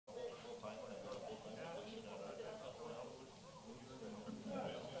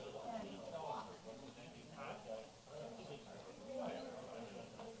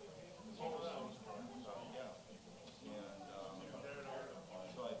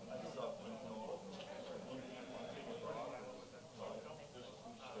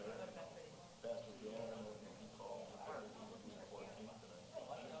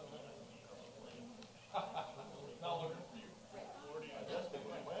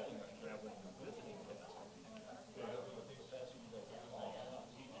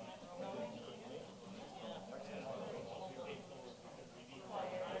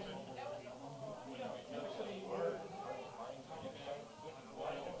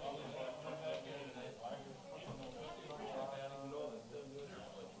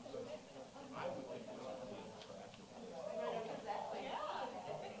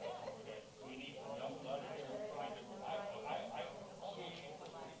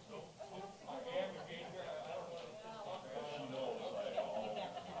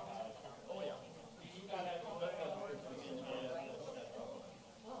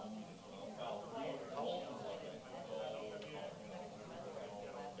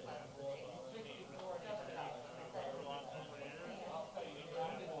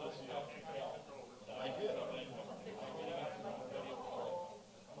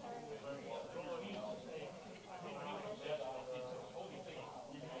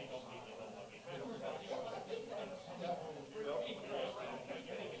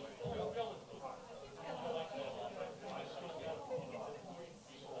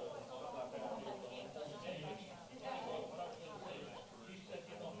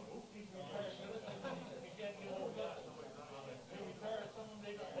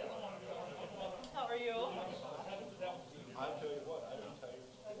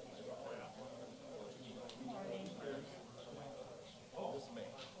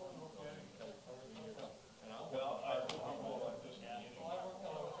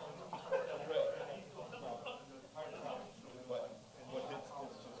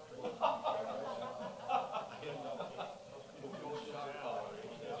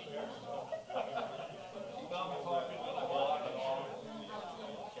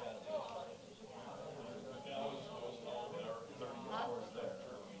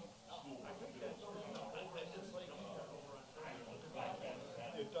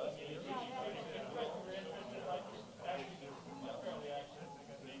If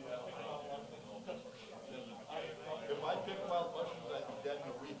I pick wild mushrooms, I'd be dead in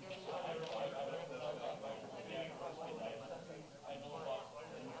a week.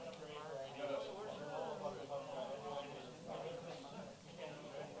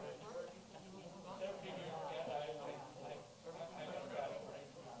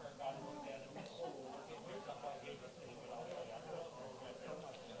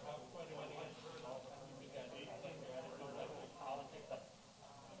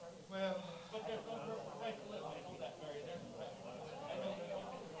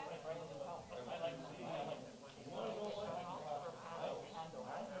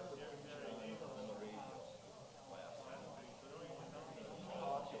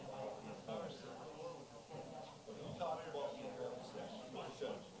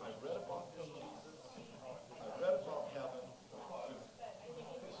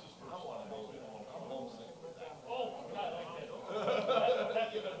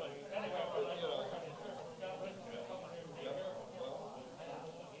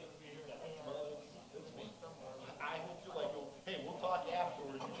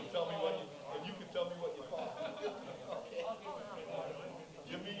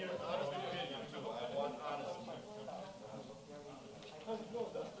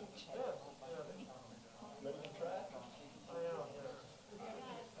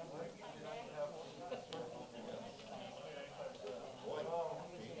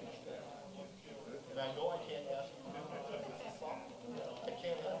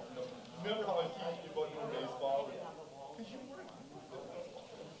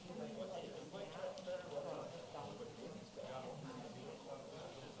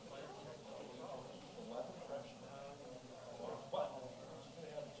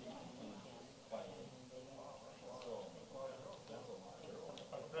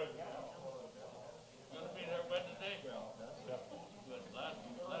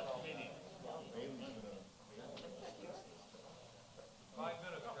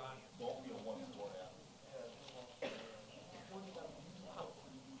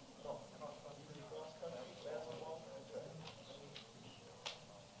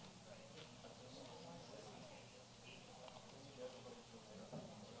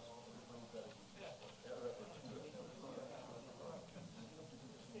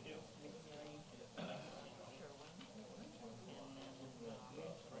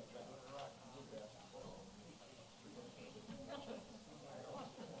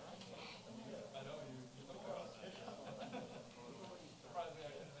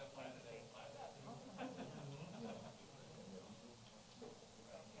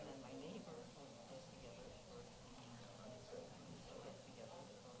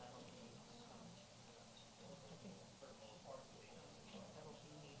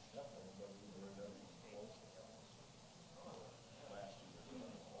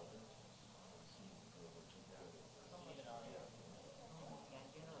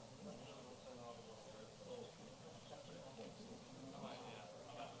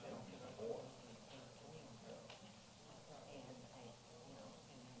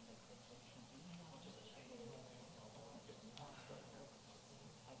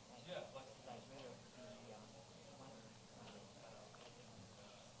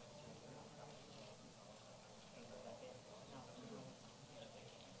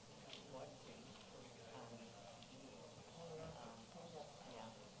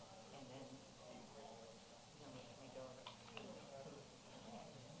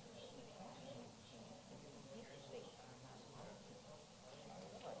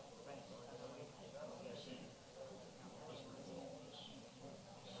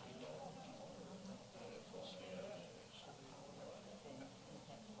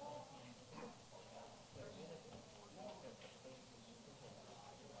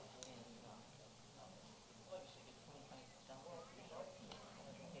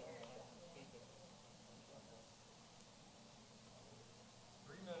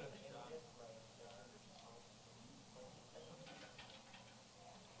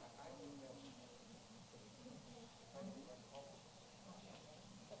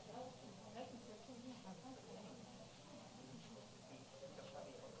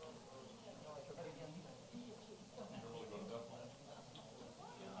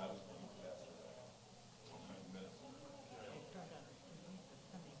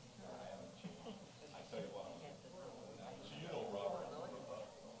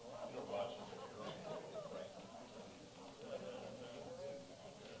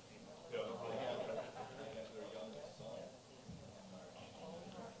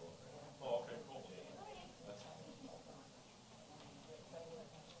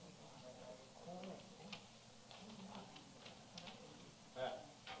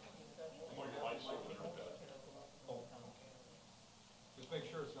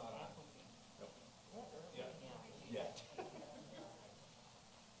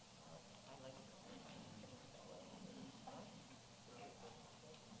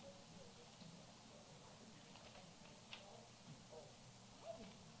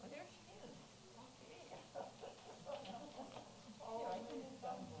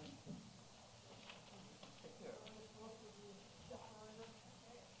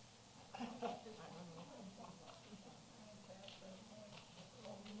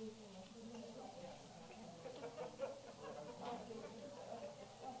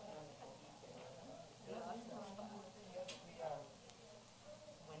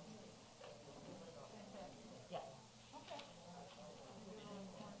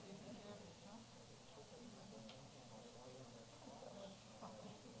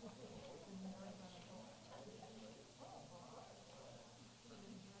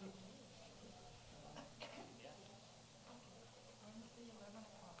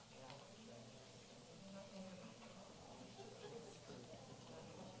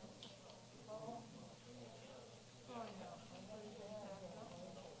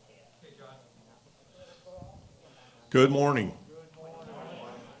 Good morning.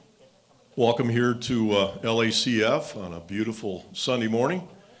 Welcome here to LACF on a beautiful Sunday morning.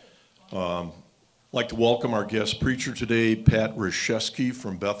 I'd like to welcome our guest preacher today, Pat Reshesky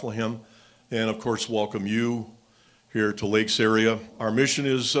from Bethlehem, and of course welcome you here to Lakes area. Our mission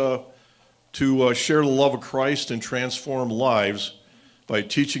is to share the love of Christ and transform lives by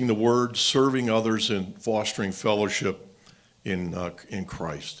teaching the Word, serving others, and fostering fellowship in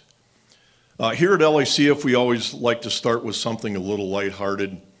Christ. Here at LACF, we always like to start with something a little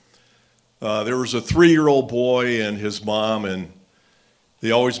lighthearted. There was a 3-year-old boy and his mom, and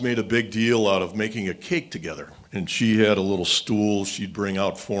they always made a big deal out of making a cake together. And she had a little stool she'd bring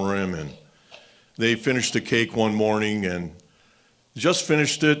out for him, and they finished the cake one morning and just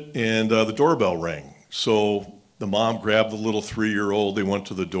finished it, and the doorbell rang. So the mom grabbed the little 3-year-old, they went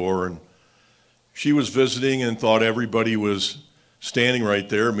to the door, and she was visiting and thought everybody was standing right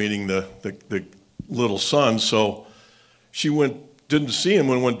there, meaning the little son. So she didn't see him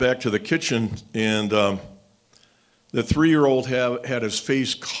and went back to the kitchen, and the 3-year-old had his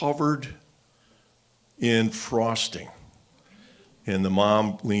face covered in frosting. And the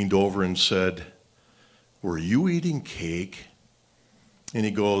mom leaned over and said, "Were you eating cake?" And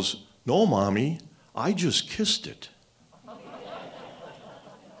he goes, "No, Mommy, I just kissed it."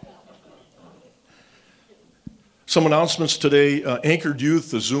 Some announcements today. Anchored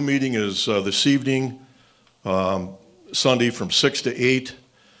Youth, the Zoom meeting is this evening, Sunday from 6 to 8.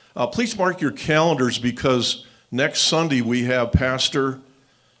 Please mark your calendars because next Sunday we have Pastor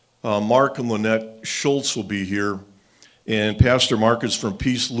Mark and Lynette Schultz will be here. And Pastor Mark is from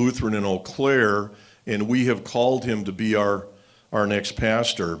Peace Lutheran in Eau Claire, and we have called him to be our next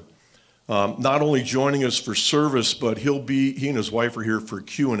pastor. Not only joining us for service, but he and his wife are here for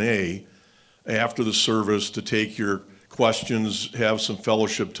Q&A after the service to take your questions, have some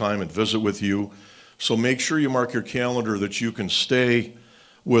fellowship time, and visit with you. So make sure you mark your calendar that you can stay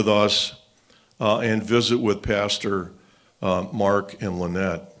with us and visit with Pastor Mark and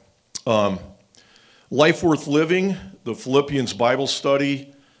Lynette. Life Worth Living, the Philippians Bible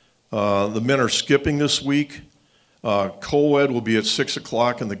study. The men are skipping this week. Co-ed will be at 6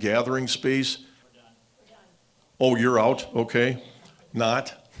 o'clock in the gathering space. We're done. Oh, you're out? Okay.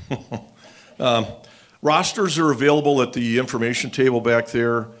 Not? Rosters are available at the information table back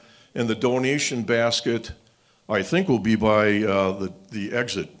there, and the donation basket, I think, will be by the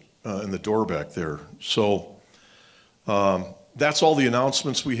exit in the door back there. So that's all the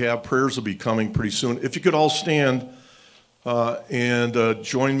announcements we have. Prayers will be coming pretty soon. If you could all stand and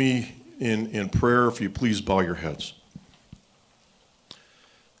join me in prayer, if you please bow your heads.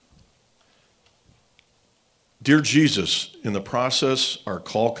 Dear Jesus, in the process, our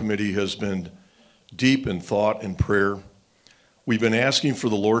call committee has been deep in thought and prayer. We've been asking for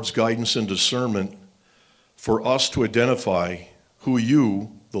the Lord's guidance and discernment for us to identify who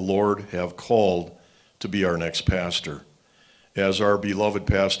you, the Lord, have called to be our next pastor, as our beloved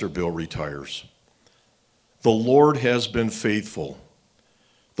Pastor Bill retires. The Lord has been faithful.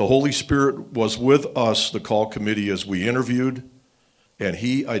 The Holy Spirit was with us, the call committee, as we interviewed, and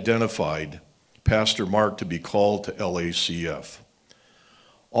he identified Pastor Mark to be called to LACF.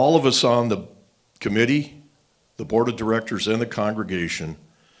 All of us on the committee, the board of directors, and the congregation,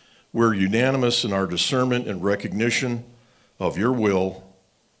 we're unanimous in our discernment and recognition of your will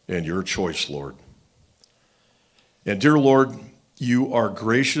and your choice, Lord. And dear Lord, you are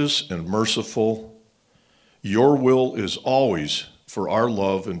gracious and merciful. Your will is always for our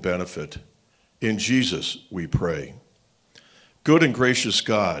love and benefit. In Jesus we pray. Good and gracious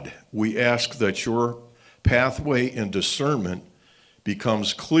God, we ask that your pathway and discernment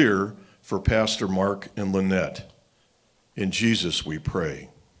becomes clear for Pastor Mark and Lynette. In Jesus we pray.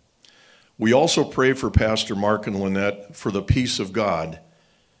 We also pray for Pastor Mark and Lynette for the peace of God,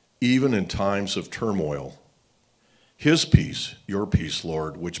 even in times of turmoil. His peace, your peace,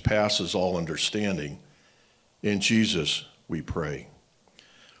 Lord, which passes all understanding. In Jesus we pray.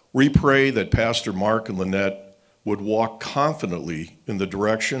 We pray that Pastor Mark and Lynette would walk confidently in the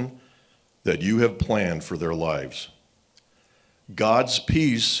direction that you have planned for their lives. God's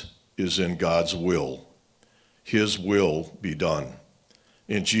peace is in God's will. His will be done.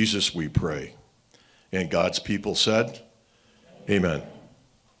 In Jesus we pray. And God's people said, Amen.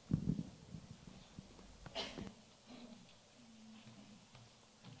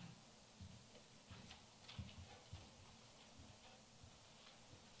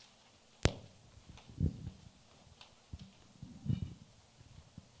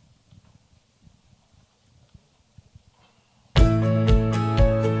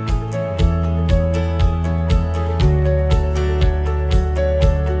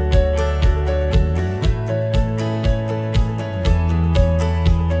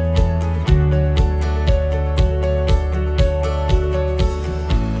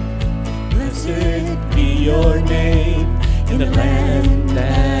 your name in the land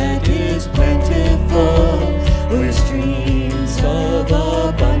that is plentiful, where streams of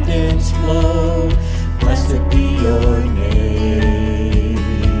abundance flow. Blessed be your name.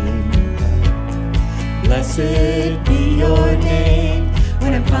 Blessed be your name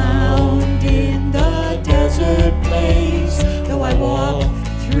when I'm found in the desert place. Though I walk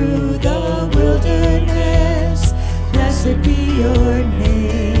through the wilderness, blessed be your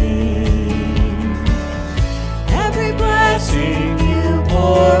name. Every blessing you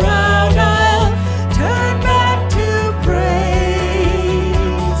pour out, I'll turn back to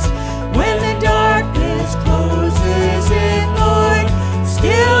praise. When the darkness closes in, Lord,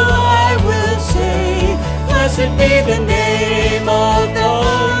 still I will say, blessed be the name of the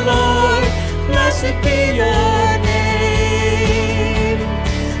Lord. Blessed be your name.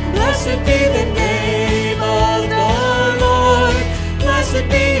 Blessed be the name of the Lord. Blessed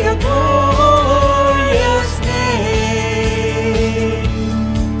be your glorious name.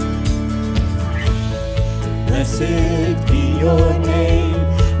 Blessed be your name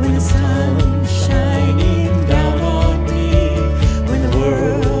when the sun's shining down on me, when the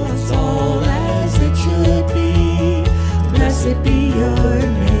world's all as it should be. Blessed be your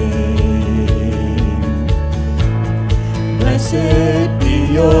name. Blessed be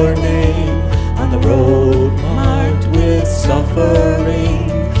your name on the road marked with suffering,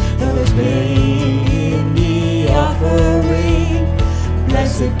 though there's pain in the offering.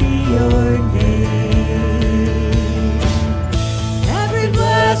 Blessed be your name. Every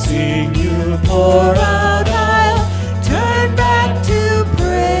blessing you pour out, I'll turn back to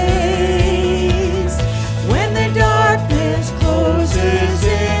praise. When the darkness closes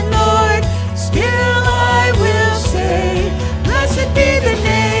in, Lord, still I will say, blessed be the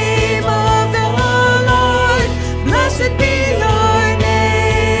name of the Lord. Blessed be your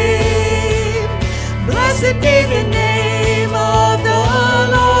name. Blessed be the name of the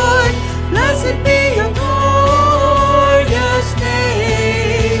Lord. Blessed be your glorious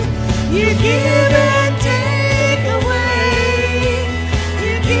name. You give and take away.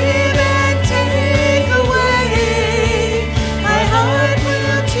 You give and take away. My heart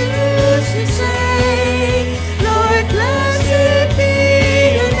will choose to say, Lord, blessed be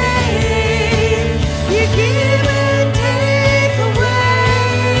your name. You give and take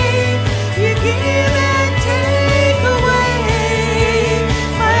away. You give and take away.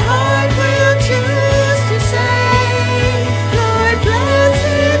 My heart will choose to say, Lord,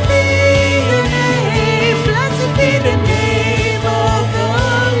 blessed be your name. Blessed be the name of the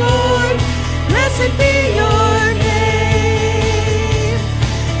Lord. Blessed be your name.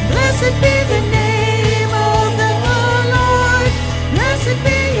 Blessed be the name of the Lord. Blessed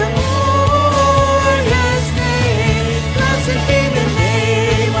be your glorious name. Blessed be the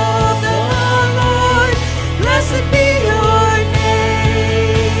name of the Lord. Blessed be your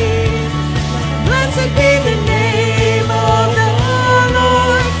name. Blessed be the name of the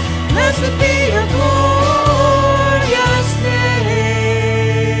Lord. Blessed be your glorious name.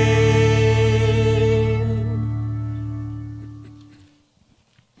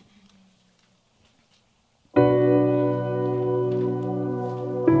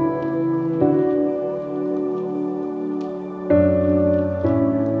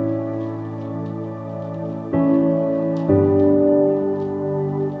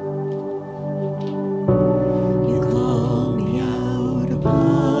 You call me out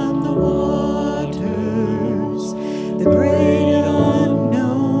upon the waters, the great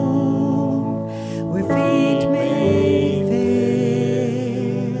unknown, where feet may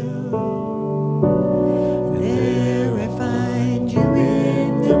fail. There I find you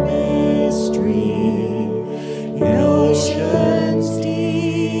in the mystery, in oceans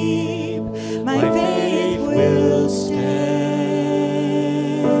deep, my faith will stand.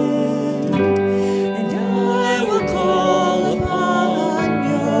 And I will call upon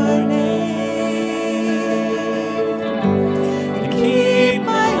your name, and keep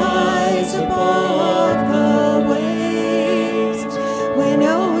my eyes above the waves. When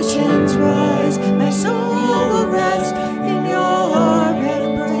oceans rise, my soul will rest in your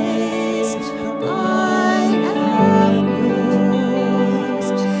embrace. For I am yours,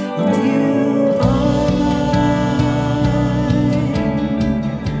 and you are mine.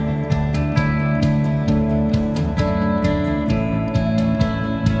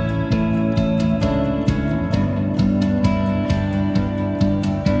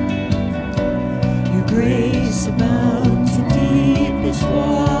 Your grace abounds in deepest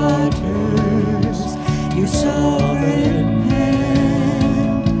waters. Your sovereign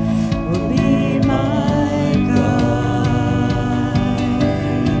hand will be my guide.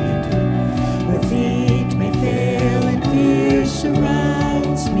 Where feet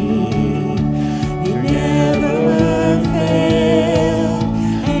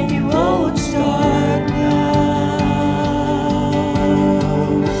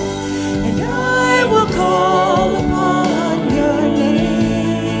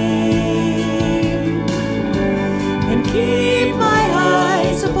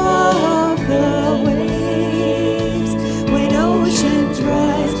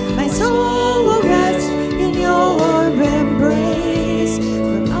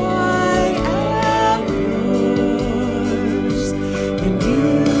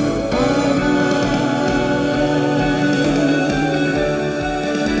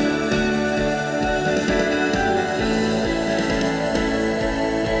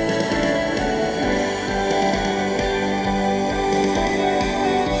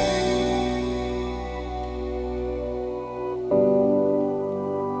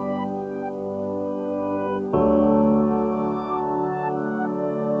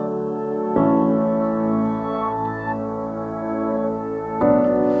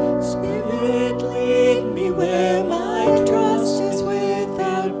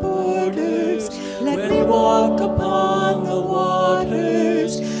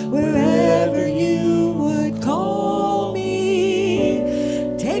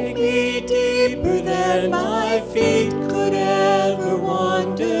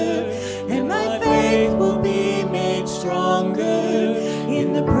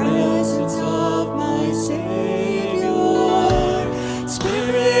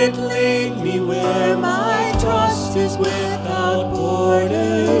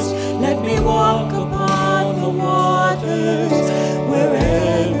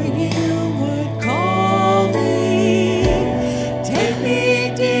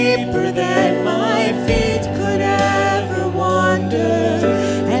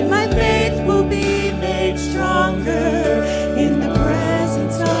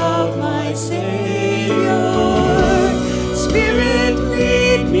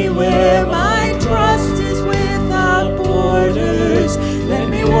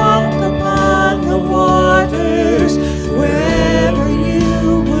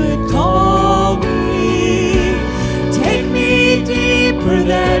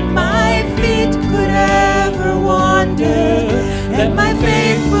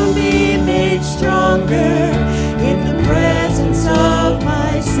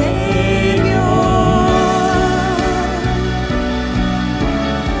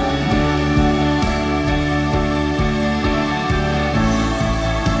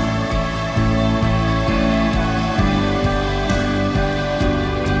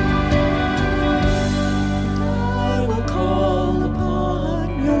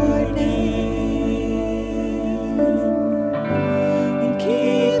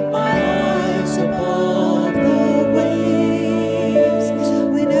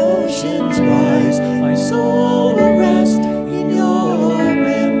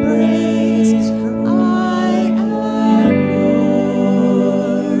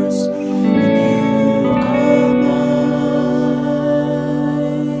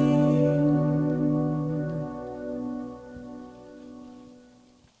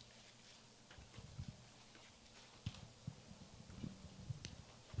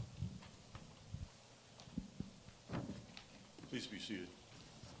Please be seated.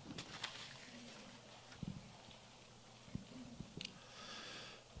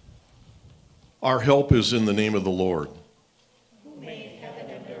 Our help is in the name of the Lord. Who made heaven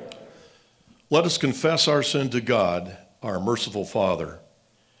and earth. Let us confess our sin to God, our merciful Father.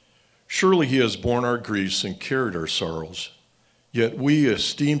 Surely he has borne our griefs and carried our sorrows, yet we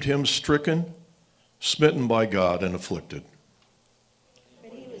esteemed him stricken, smitten by God, and afflicted.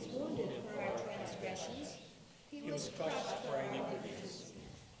 But he was wounded for our transgressions. He was crushed for our iniquities.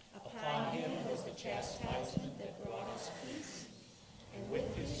 Upon him was the chastisement that brought us peace, and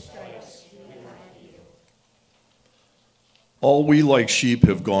with his stripes we are healed. All we like sheep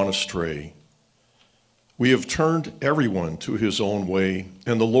have gone astray. We have turned everyone to his own way,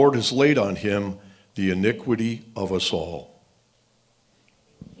 and the Lord has laid on him the iniquity of us all.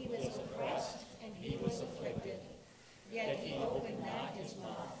 He was oppressed and he was afflicted, yet he opened not his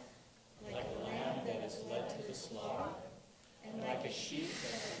mouth. Like a lamb that is led to the slaughter, and like a sheep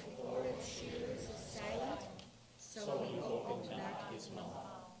that is before its shearers is silent, so he opened not his mouth.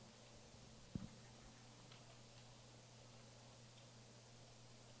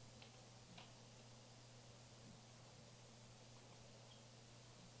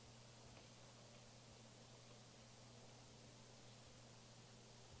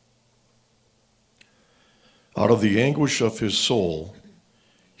 Out of the anguish of his soul,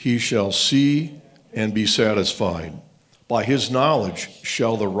 he shall see and be satisfied. By his knowledge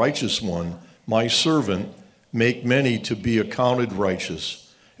shall the righteous one, my servant, make many to be accounted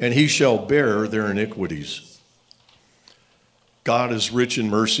righteous, and he shall bear their iniquities. God is rich in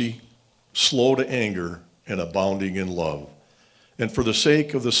mercy, slow to anger, and abounding in love. And for the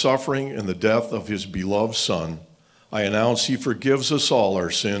sake of the suffering and the death of his beloved Son, I announce he forgives us all our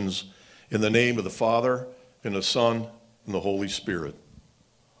sins, in the name of the Father, and the Son, and the Holy Spirit.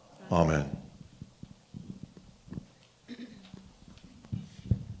 Amen.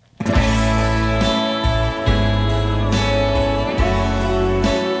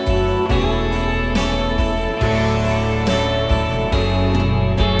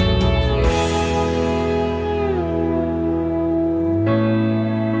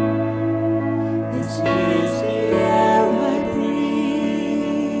 This is the air I breathe.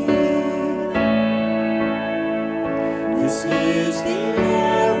 This is the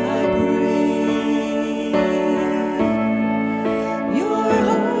air I breathe.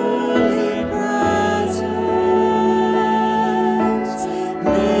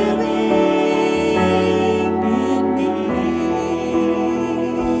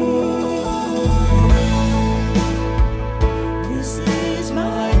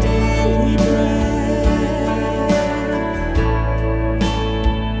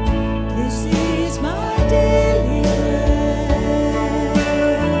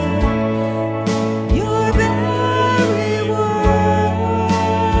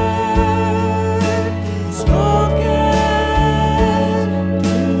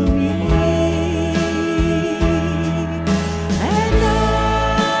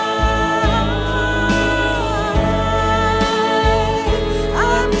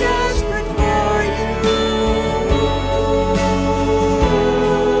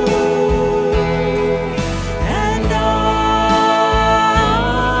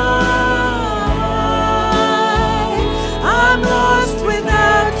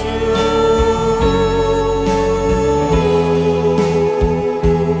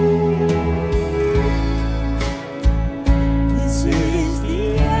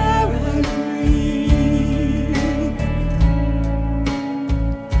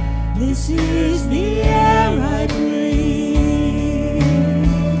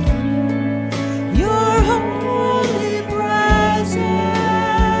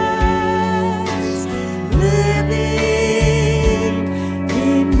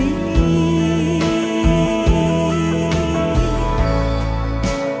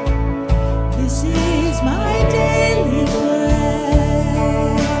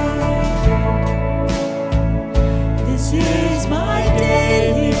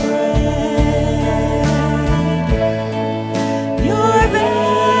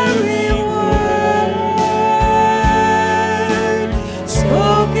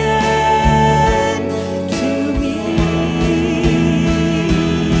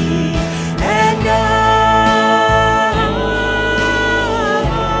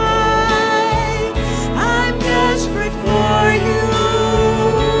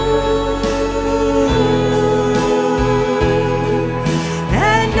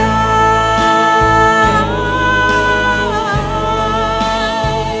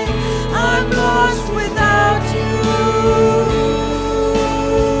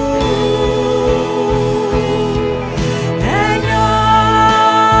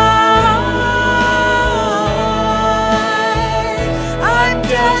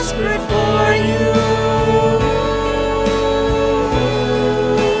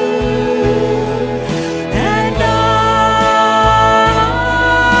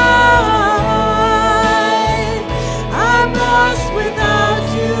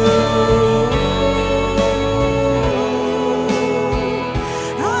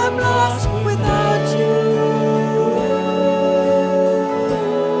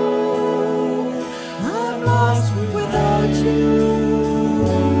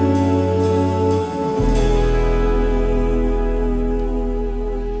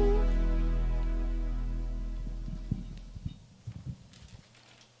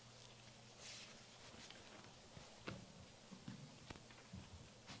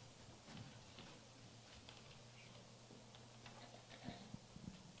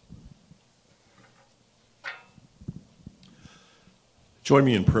 Join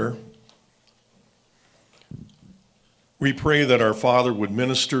me in prayer. We pray that our Father would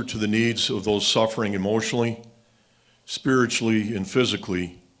minister to the needs of those suffering emotionally, spiritually, and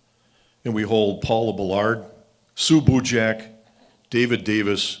physically. And we hold Paula Ballard, Sue Bujak, David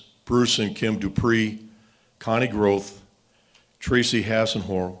Davis, Bruce and Kim Dupree, Connie Groth, Tracy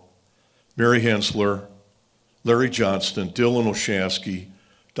Hassenhorn, Mary Hensler, Larry Johnston, Dylan Oshansky,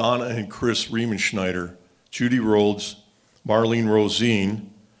 Donna and Chris Riemenschneider, Judy Rhodes, Marlene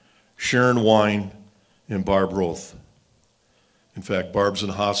Rosine, Sharon Wine, and Barb Roth. In fact, Barb's in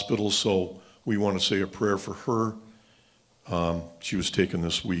the hospital, so we want to say a prayer for her. She was taken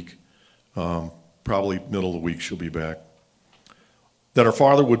this week. Probably middle of the week she'll be back. That our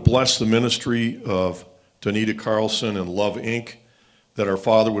Father would bless the ministry of Donita Carlson and Love Inc., that our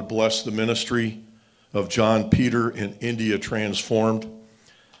Father would bless the ministry of John Peter and India Transformed,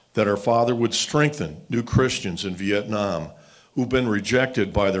 that our Father would strengthen new Christians in Vietnam who've been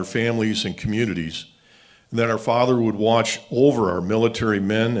rejected by their families and communities, and that our Father would watch over our military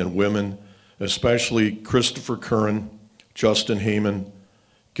men and women, especially Christopher Curran, Justin Heyman,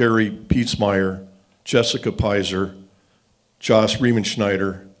 Gary Pietzmeyer, Jessica Pizer, Josh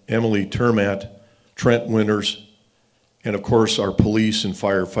Riemenschneider, Emily Termat, Trent Winters, and of course our police and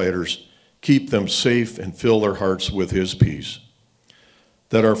firefighters. Keep them safe and fill their hearts with his peace.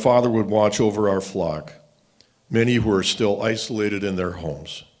 That our Father would watch over our flock, many who are still isolated in their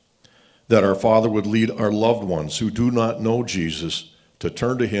homes. That our Father would lead our loved ones who do not know Jesus to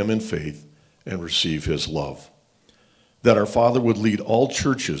turn to him in faith and receive his love. That our Father would lead all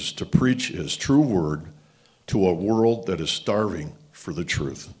churches to preach his true word to a world that is starving for the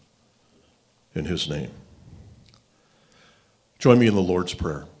truth. In his name. Join me in the Lord's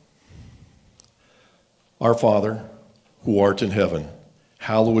Prayer. Our Father, who art in heaven,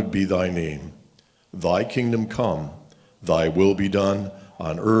 hallowed be thy name. Thy kingdom come, thy will be done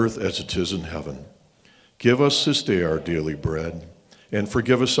on earth as it is in heaven. Give us this day our daily bread, and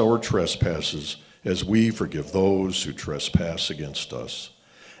forgive us our trespasses, as we forgive those who trespass against us.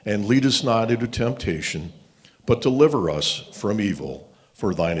 And lead us not into temptation, but deliver us from evil.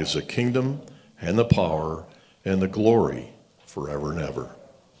 For thine is the kingdom, and the power, and the glory, forever and ever.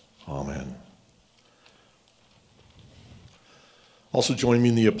 Amen. Also join me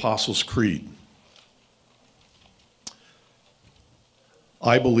in the Apostles' Creed.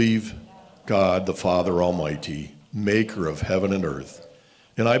 I believe God, the Father Almighty, maker of heaven and earth,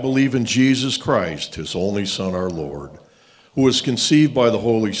 and I believe in Jesus Christ, his only Son, our Lord, who was conceived by the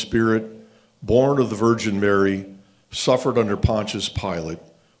Holy Spirit, born of the Virgin Mary, suffered under Pontius Pilate,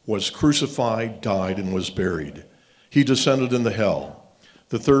 was crucified, died, and was buried. He descended into hell.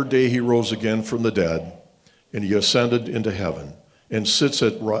 The third day he rose again from the dead, and he ascended into heaven, and sits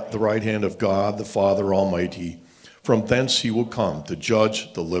at the right hand of God, the Father Almighty. From thence he will come to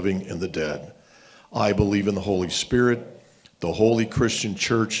judge the living and the dead. I believe in the Holy Spirit, the holy Christian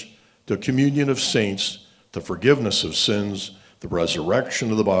church, the communion of saints, the forgiveness of sins, the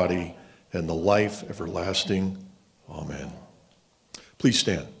resurrection of the body, and the life everlasting. Amen. Please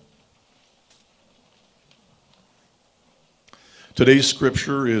stand. Today's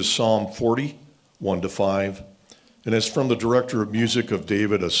scripture is Psalm 40, 1-5, and it's from the director of music of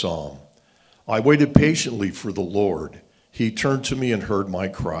David, a psalm. I waited patiently for the Lord. He turned to me and heard my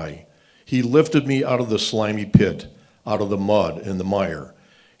cry. He lifted me out of the slimy pit, out of the mud and the mire.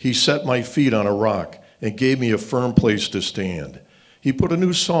 He set my feet on a rock and gave me a firm place to stand. He put a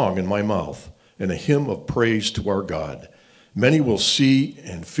new song in my mouth and a hymn of praise to our God. Many will see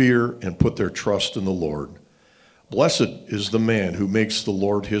and fear and put their trust in the Lord. Blessed is the man who makes the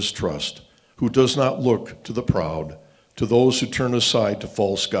Lord his trust, who does not look to the proud, to those who turn aside to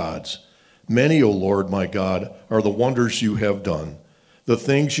false gods. Many, O Lord, my God, are the wonders you have done. The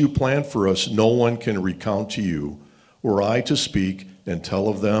things you planned for us no one can recount to you. Were I to speak and tell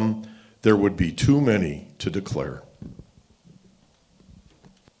of them, there would be too many to declare.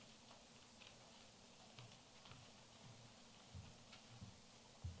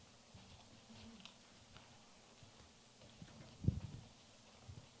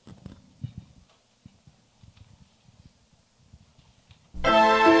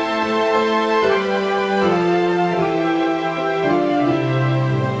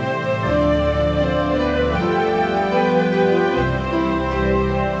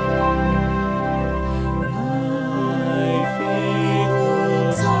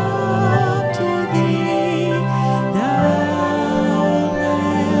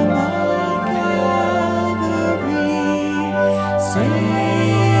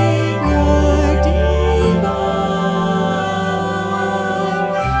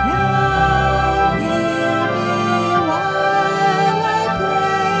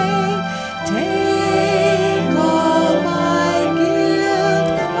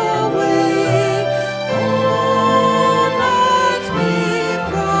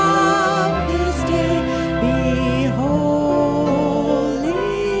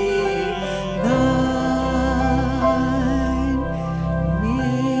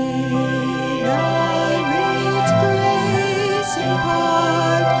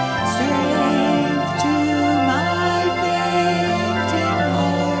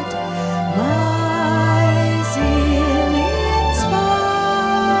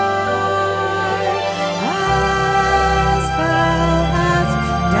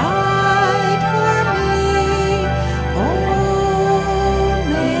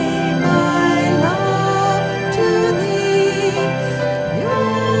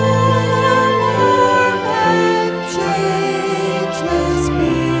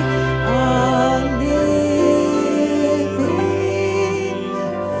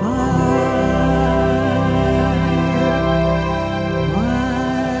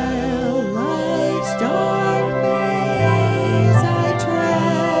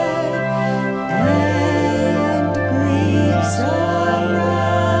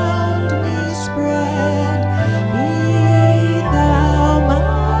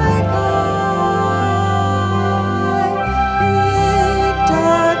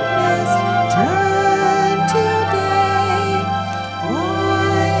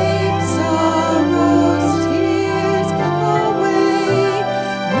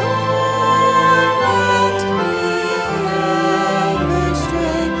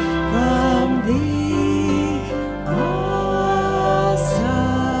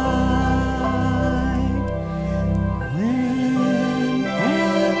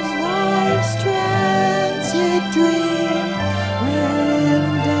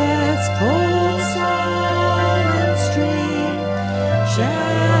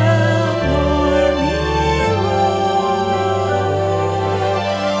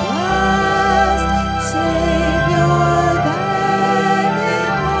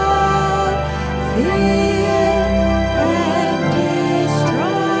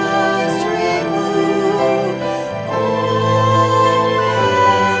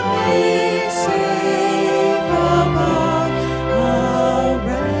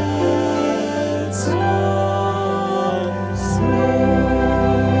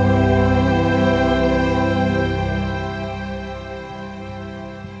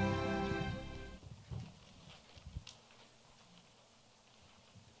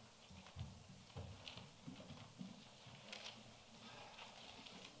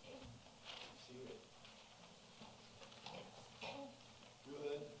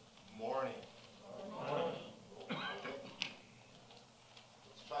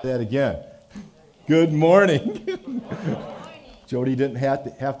 That again. Good morning. Jody didn't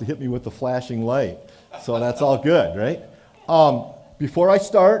have to hit me with the flashing light, so that's all good, right? Before I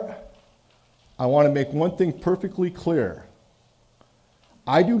start, I want to make one thing perfectly clear.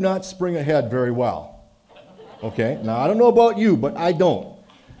 I do not spring ahead very well. Okay? Now, I don't know about you, but I don't.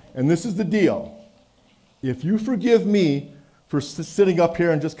 And this is the deal. If you forgive me for sitting up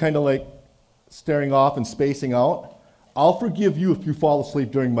here and just kind of like staring off and spacing out, I'll forgive you if you fall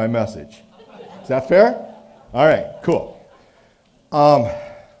asleep during my message. Is that fair? All right, cool.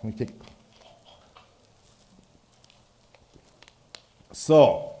 Let me take.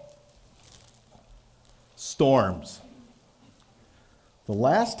 So, storms. The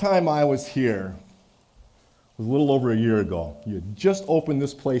last time I was here was a little over a year ago. You had just opened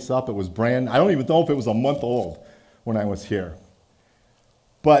this place up. It was brand. I don't even know if it was a month old when I was here.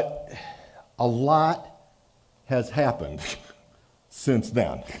 But a lot has happened since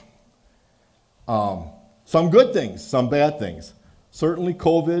then. Some good things, some bad things. Certainly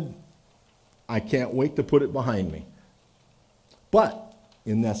COVID, I can't wait to put it behind me. But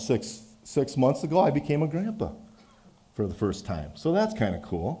in that six months ago, I became a grandpa for the first time. So that's kind of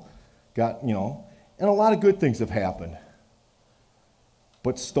cool. And a lot of good things have happened.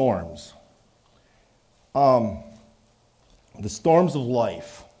 But storms. The storms of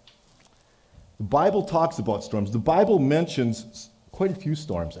life. The Bible talks about storms. The Bible mentions quite a few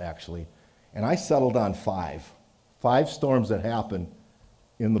storms, actually. And I settled on 5. 5 storms that happen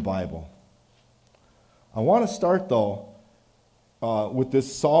in the Bible. I want to start, though, with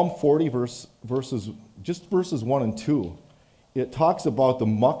this Psalm 40 verses 1 and 2. It talks about the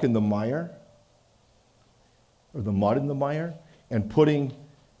muck and the mire, or the mud and the mire, and putting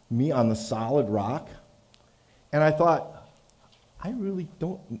me on the solid rock. And I thought, I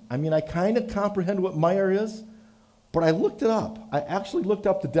kind of comprehend what mire is, but I looked it up. I actually looked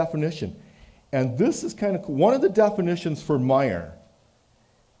up the definition. And this is kind of cool. One of the definitions for mire,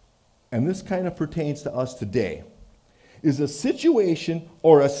 and this kind of pertains to us today, is a situation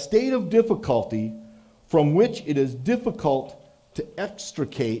or a state of difficulty from which it is difficult to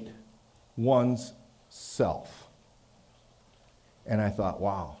extricate one's self. And I thought,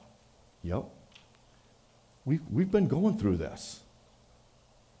 wow, yep, we've been going through this.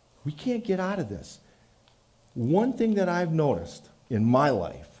 We can't get out of this. One thing that I've noticed in my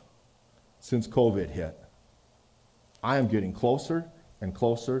life since COVID hit, I am getting closer and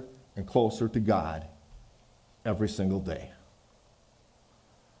closer and closer to God every single day.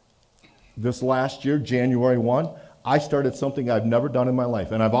 This last year, January 1, I started something I've never done in my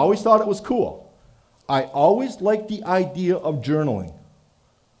life, and I've always thought it was cool. I always liked the idea of journaling,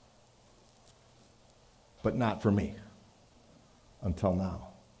 but not for me until now.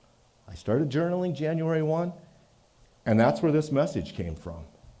 I started journaling January 1, and that's where this message came from.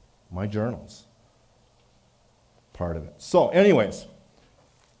 My journals. Part of it. So, anyways,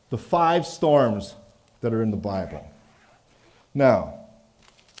 the 5 storms that are in the Bible. Now,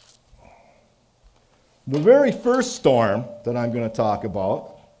 the very first storm that I'm going to talk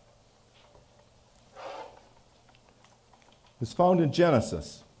about is found in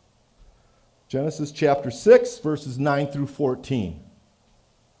Genesis. Genesis chapter 6, verses 9 through 14.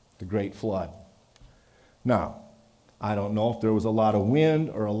 The Great Flood. Now, I don't know if there was a lot of wind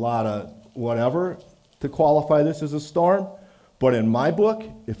or a lot of whatever to qualify this as a storm, but in my book,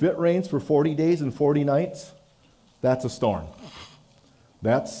 if it rains for 40 days and 40 nights, that's a storm.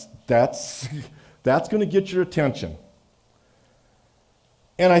 That's going to get your attention.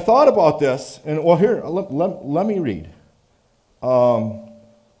 And I thought about this, and well, here, let me read.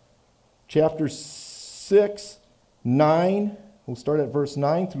 Chapter 6, 9, we'll start at verse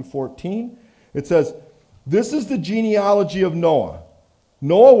 9 through 14. It says, "This is the genealogy of Noah.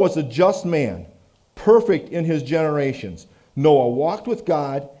 Noah was a just man, perfect in his generations. Noah walked with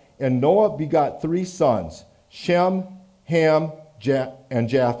God, and Noah begot 3 sons, Shem, Ham, and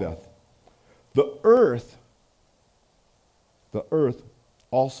Japheth. The earth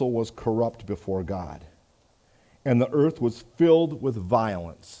also was corrupt before God, and the earth was filled with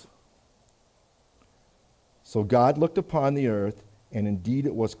violence. So God looked upon the earth, and indeed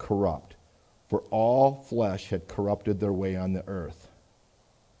it was corrupt, for all flesh had corrupted their way on the earth.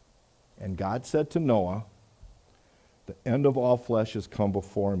 And God said to Noah, the end of all flesh has come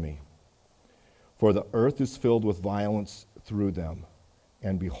before me, for the earth is filled with violence through them.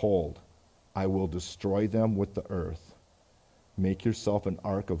 And behold, I will destroy them with the earth. Make yourself an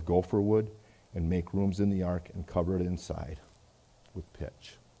ark of gopher wood, and make rooms in the ark, and cover it inside with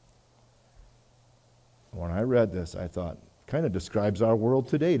pitch." When I read this, I thought, kind of describes our world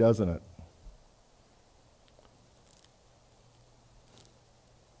today, doesn't it?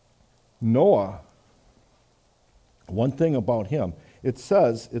 Noah, one thing about him, it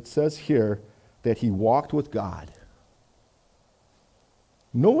says here that he walked with God.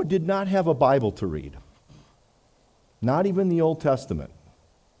 Noah did not have a Bible to read, not even the Old Testament.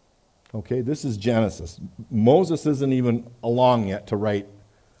 Okay, this is Genesis. Moses isn't even along yet to write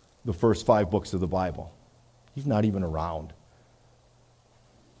the first 5 books of the Bible. He's not even around.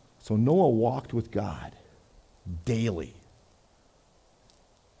 So Noah walked with God daily.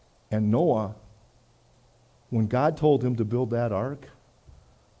 And Noah, when God told him to build that ark,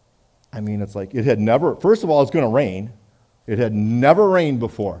 I mean, it's like it had never, first of all, it's going to rain. It had never rained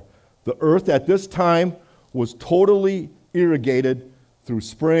before. The earth at this time was totally irrigated through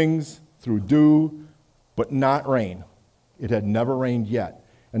springs, through dew, but not rain. It had never rained yet.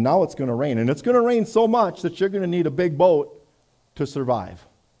 And now it's going to rain. And it's going to rain so much that you're going to need a big boat to survive.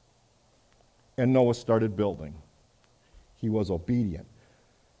 And Noah started building. He was obedient.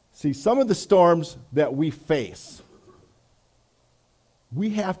 See, some of the storms that we face, we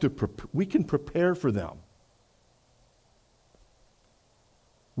can prepare for them.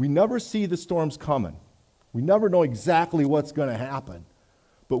 We never see the storms coming. We never know exactly what's going to happen.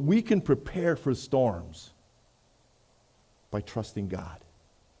 But we can prepare for storms by trusting God,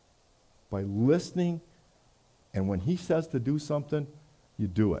 by listening, and when He says to do something, you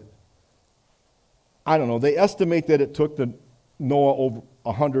do it. I don't know, they estimate that it took Noah over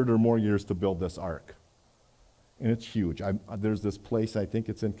 100 or more years to build this ark. And it's huge. There's this place, I think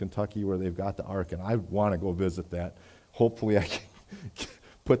it's in Kentucky, where they've got the ark, and I want to go visit that. Hopefully I can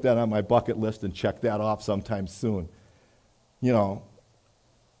put that on my bucket list and check that off sometime soon. You know,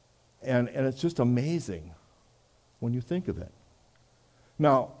 and it's just amazing when you think of it.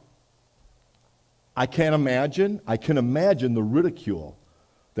 Now, I can imagine the ridicule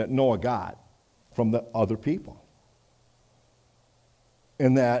that Noah got from the other people.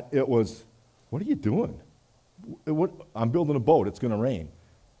 And that it was, what are you doing? I'm building a boat, it's going to rain.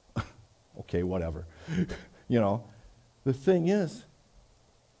 Okay, whatever. You know, the thing is,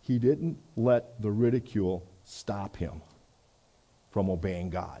 he didn't let the ridicule stop him from obeying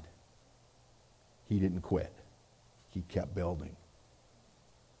God. He didn't quit. He kept building.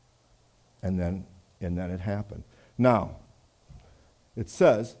 And then it happened. Now, it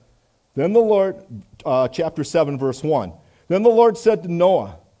says, then the Lord, chapter 7, verse 1, then the Lord said to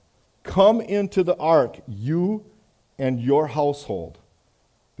Noah, come into the ark, you and your household,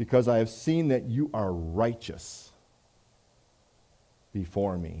 because I have seen that you are righteous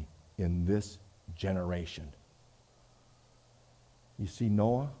before me in this generation. You see,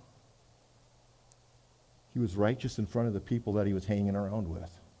 Noah, he was righteous in front of the people that he was hanging around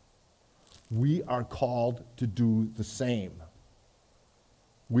with. We are called to do the same.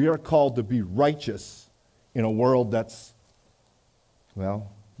 We are called to be righteous in a world that's,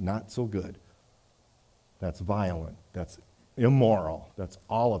 well, not so good. That's violent. That's immoral. That's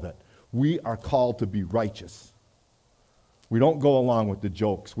all of it. We are called to be righteous. We don't go along with the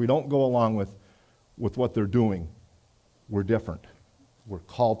jokes. We don't go along with what they're doing. We're different. We're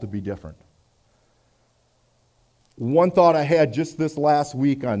called to be different. One thought I had just this last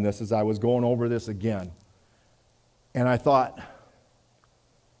week on this as I was going over this again. And I thought,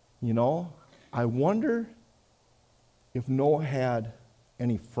 you know, I wonder if Noah had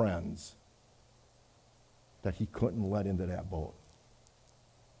any friends that he couldn't let into that boat.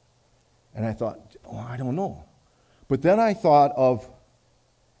 And I thought, oh, I don't know. But then I thought of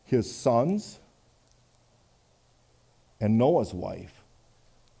his sons and Noah's wife.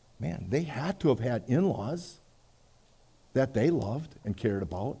 Man, they had to have had in-laws that they loved and cared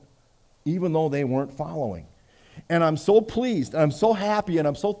about, even though they weren't following. And I'm so pleased, and I'm so happy, and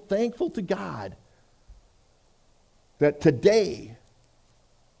I'm so thankful to God that today,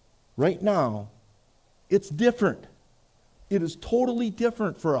 right now, it's different. It is totally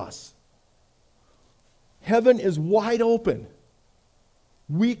different for us. Heaven is wide open.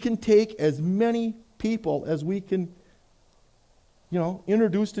 We can take as many people as we can,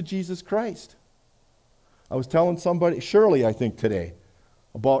 introduce to Jesus Christ. I was telling somebody, Shirley, I think today,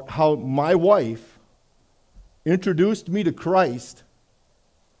 about how my wife introduced me to Christ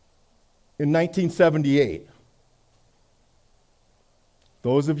in 1978.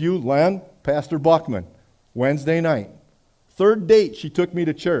 Those of you, Len, Pastor Buckman, Wednesday night. Third date, she took me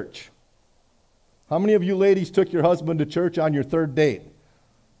to church. How many of you ladies took your husband to church on your third date?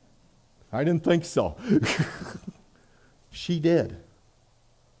 I didn't think so. She did.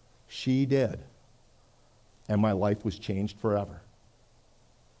 She did. And my life was changed forever.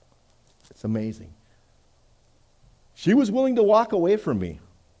 It's amazing. She was willing to walk away from me.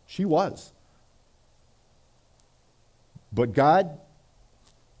 She was. But God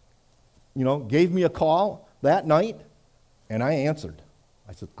gave me a call that night, and I answered.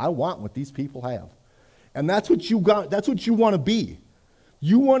 I said, I want what these people have. And that's what you got. That's what you want to be.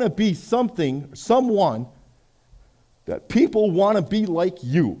 You want to be someone that people want to be like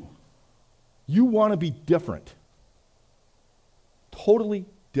you. You want to be different. Totally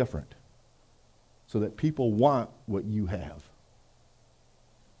different. So that people want what you have.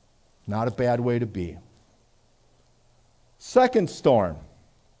 Not a bad way to be. Second storm.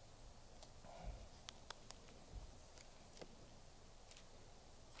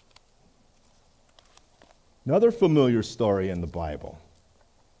 Another familiar story in the Bible.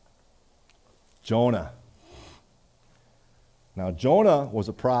 Jonah. Now, Jonah was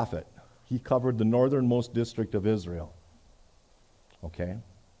a prophet. He covered the northernmost district of Israel. Okay?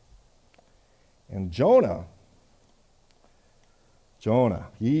 And Jonah,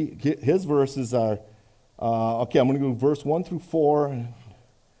 his verses are, okay, I'm going to go verse 1 through 4.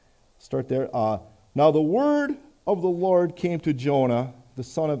 Start there. Now the word of the Lord came to Jonah, the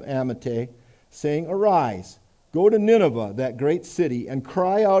son of Amittai, saying, Arise, go to Nineveh, that great city, and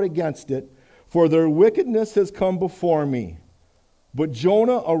cry out against it, for their wickedness has come before me. But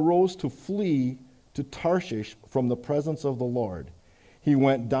Jonah arose to flee to Tarshish from the presence of the Lord. He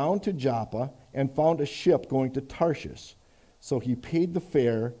went down to Joppa and found a ship going to Tarshish. So he paid the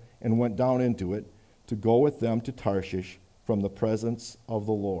fare and went down into it to go with them to Tarshish from the presence of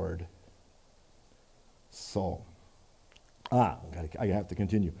the Lord. So, I have to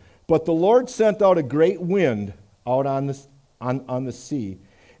continue. But the Lord sent out a great wind out on the sea,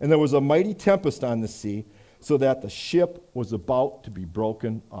 and there was a mighty tempest on the sea, so that the ship was about to be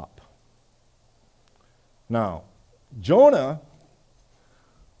broken up. Now, Jonah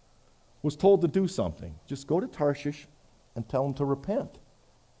was told to do something. Just go to Tarshish and tell them to repent.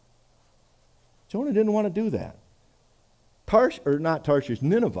 Jonah didn't want to do that.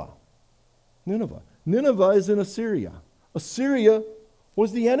 Nineveh. Nineveh is in Assyria. Assyria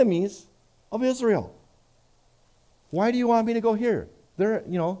was the enemies of Israel. Why do you want me to go here? They're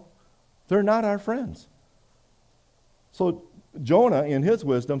not our friends. So Jonah, in his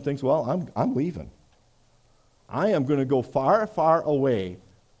wisdom, thinks, well, I'm leaving. I am going to go far, far away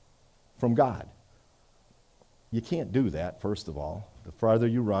from God. You can't do that, first of all. The farther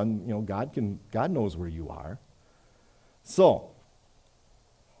you run, God knows where you are. So,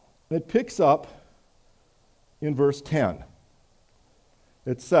 it picks up in verse 10.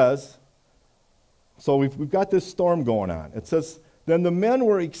 It says, so we've got this storm going on. It says, then the men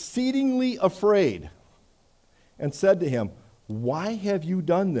were exceedingly afraid and said to him, why have you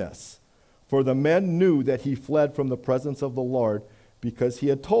done this? For the men knew that he fled from the presence of the Lord because he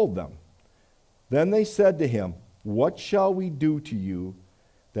had told them. Then they said to him, what shall we do to you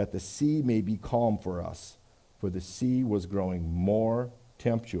that the sea may be calm for us? For the sea was growing more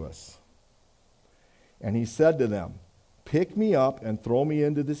tempestuous. And he said to them, pick me up and throw me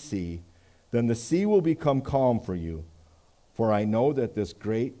into the sea, then the sea will become calm for you. For I know that this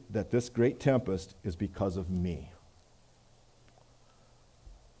great tempest is because of me.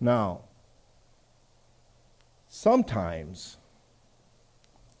 Now, sometimes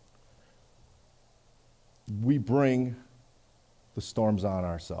we bring the storms on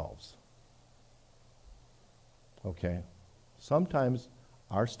ourselves. Okay? Sometimes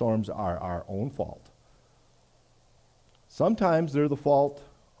our storms are our own fault. Sometimes they're the fault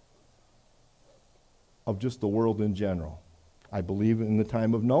of just the world in general. I believe in the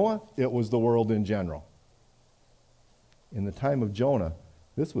time of Noah, it was the world in general. In the time of Jonah,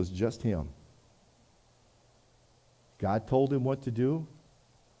 this was just him. God told him what to do.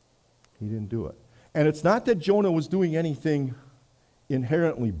 He didn't do it. And it's not that Jonah was doing anything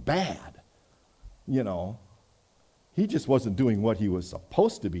inherently bad. He just wasn't doing what he was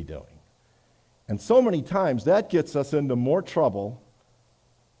supposed to be doing. And so many times that gets us into more trouble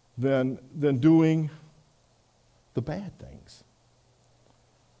than doing the bad things.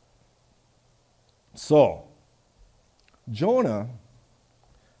 So, Jonah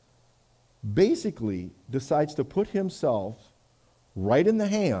basically decides to put himself right in the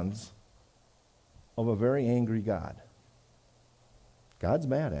hands of a very angry God. God's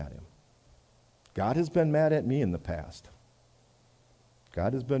mad at him. God has been mad at me in the past.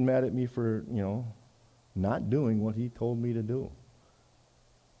 God has been mad at me for, not doing what he told me to do.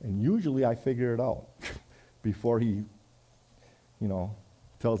 And usually I figure it out before he,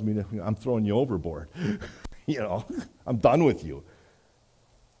 tells me that I'm throwing you overboard. I'm done with you.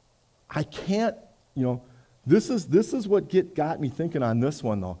 I can't, this is what got me thinking on this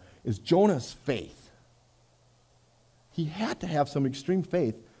one, though, is Jonah's faith. He had to have some extreme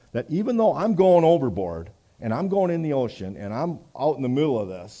faith that even though I'm going overboard and I'm going in the ocean and I'm out in the middle of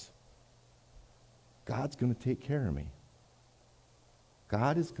this, God's going to take care of me.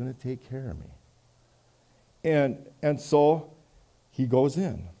 God is going to take care of me. And so he goes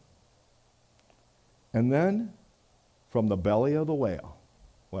in. And then from the belly of the whale,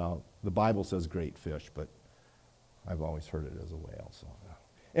 well, the Bible says great fish, but I've always heard it as a whale. So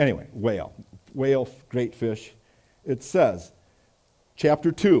anyway, whale, great fish. It says,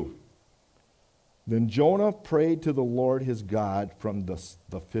 chapter 2, then Jonah prayed to the Lord his God from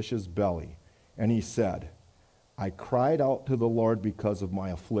the fish's belly, and he said, I cried out to the Lord because of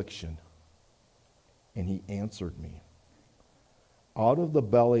my affliction, and he answered me. Out of the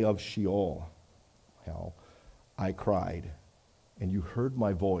belly of Sheol, hell, I cried, and you heard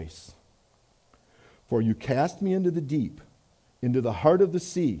my voice. For you cast me into the deep, into the heart of the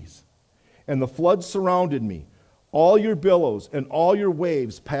seas, and the floods surrounded me. All your billows and all your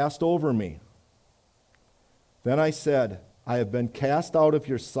waves passed over me. Then I said, I have been cast out of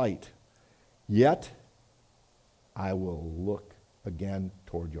your sight, yet I will look again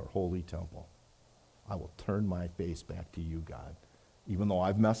toward your holy temple. I will turn my face back to you, God. Even though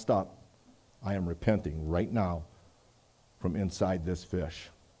I've messed up, I am repenting right now from inside this fish,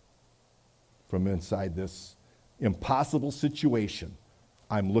 from inside this impossible situation.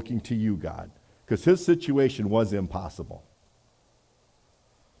 I'm looking to you, God, because his situation was impossible.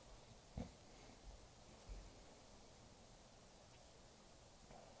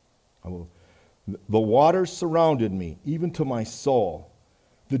 The waters surrounded me, even to my soul.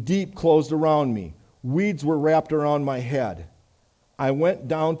 The deep closed around me. Weeds were wrapped around my head. I went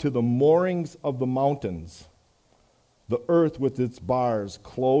down to the moorings of the mountains. The earth with its bars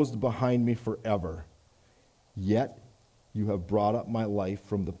closed behind me forever. Yet you have brought up my life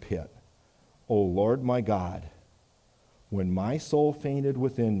from the pit. O Lord my God, when my soul fainted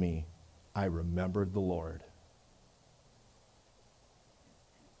within me, I remembered the Lord.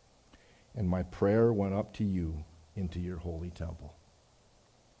 And my prayer went up to you into your holy temple.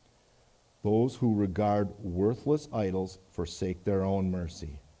 Those who regard worthless idols forsake their own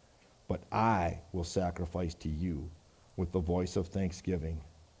mercy, but I will sacrifice to you with the voice of thanksgiving.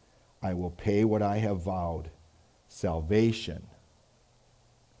 I will pay what I have vowed. Salvation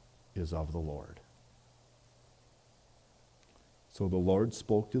is of the Lord. So the Lord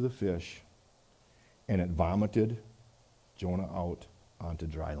spoke to the fish, and it vomited Jonah out onto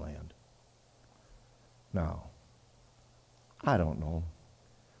dry land. Now, I don't know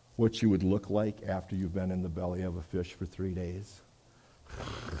what you would look like after you've been in the belly of a fish for 3 days.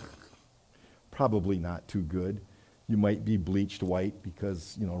 Probably not too good. You might be bleached white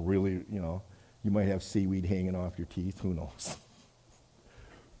because, really, you might have seaweed hanging off your teeth. Who knows?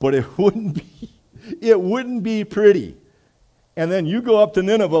 But it wouldn't be pretty. And then you go up to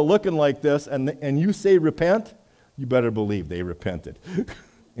Nineveh looking like this, and you say repent, you better believe they repented.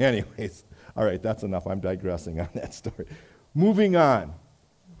 Anyways, all right, that's enough. I'm digressing on that story. Moving on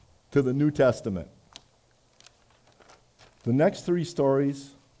to the New Testament. The next three storms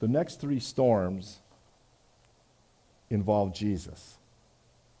involve Jesus.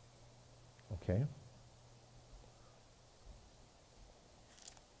 Okay?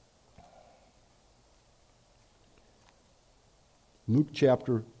 Luke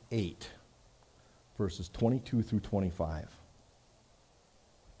chapter 8, verses 22 through 25.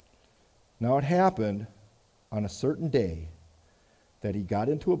 Now it happened on a certain day that he got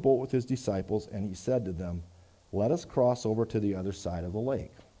into a boat with his disciples, and he said to them, let us cross over to the other side of the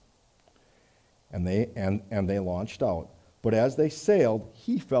lake. And they launched out. But as they sailed,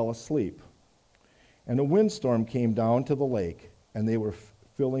 he fell asleep. And a windstorm came down to the lake, and they were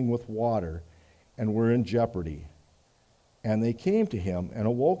filling with water and were in jeopardy. And they came to him and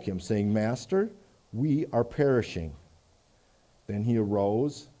awoke him, saying, Master, we are perishing. Then he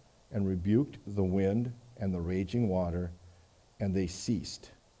arose and rebuked the wind and the raging water, and they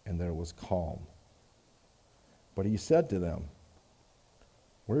ceased, and there was calm. But he said to them,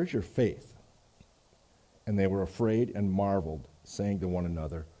 where is your faith? And they were afraid and marveled, saying to one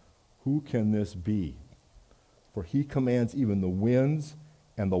another, who can this be? For he commands even the winds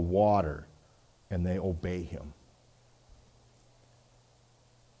and the water, and they obey him.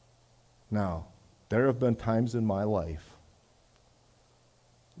 Now, there have been times in my life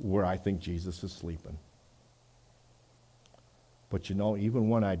where I think Jesus is sleeping. But even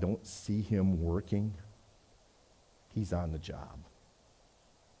when I don't see him working, he's on the job.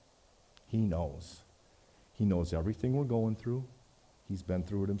 He knows. He knows everything we're going through. He's been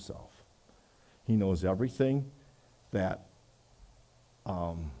through it himself. He knows everything that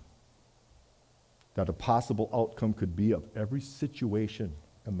a possible outcome could be of every situation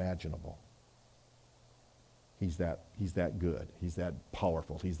imaginable. He's that good. He's that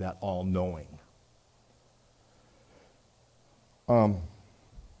powerful. He's that all-knowing.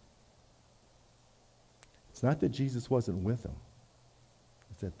 It's not that Jesus wasn't with them.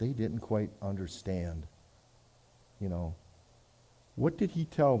 It's that they didn't quite understand. What did he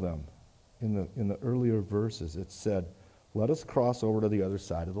tell them in the earlier verses? It said, let us cross over to the other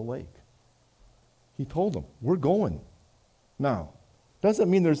side of the lake. He told them, we're going. Now,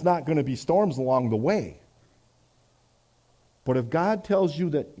 doesn't mean there's not going to be storms along the way. But if God tells you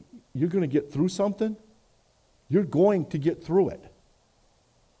that you're going to get through something, you're going to get through it.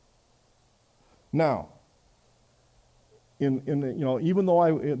 Now, even though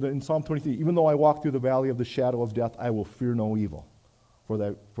in Psalm 23, even though I walk through the valley of the shadow of death, I will fear no evil, for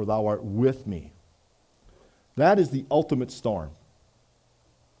thou art with me. That is the ultimate storm.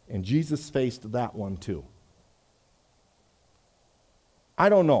 And Jesus faced that one too. I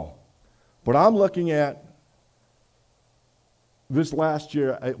don't know, but I'm looking at this last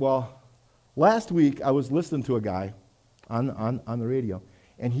year. Last week I was listening to a guy on the radio,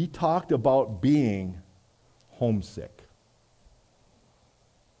 and he talked about being homesick.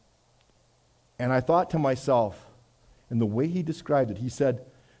 And I thought to myself, and the way he described it, he said,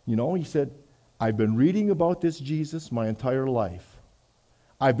 I've been reading about this Jesus my entire life.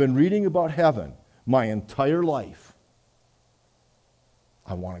 I've been reading about heaven my entire life.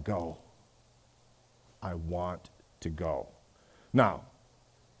 I want to go. I want to go. Now,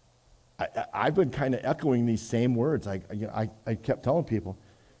 I've been kind of echoing these same words. I kept telling people,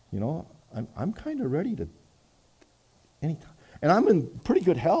 I'm kind of ready to anytime. And I'm in pretty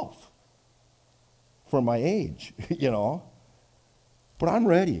good health for my age, But I'm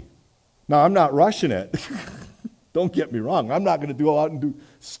ready. Now, I'm not rushing it. Don't get me wrong. I'm not going to go out and do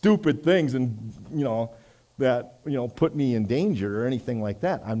stupid things and, that, put me in danger or anything like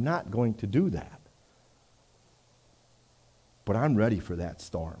that. I'm not going to do that. But I'm ready for that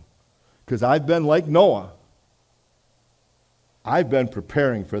storm. Because I've been like Noah. I've been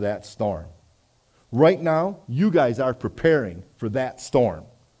preparing for that storm. Right now, you guys are preparing for that storm.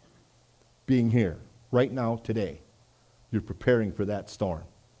 Being here, right now, today. You're preparing for that storm.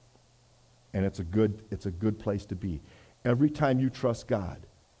 And it's a good place to be. Every time you trust God,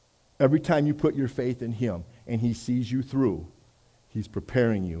 every time you put your faith in Him and He sees you through, He's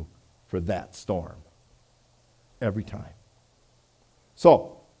preparing you for that storm. Every time.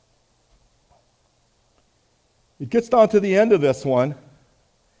 So, it gets down to the end of this one.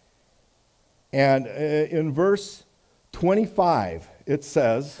 And in verse 25, it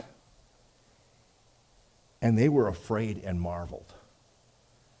says, and they were afraid and marveled.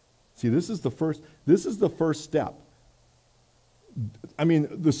 See, this is the first step. I mean,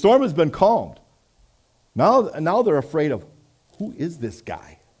 the storm has been calmed. Now they're afraid of, who is this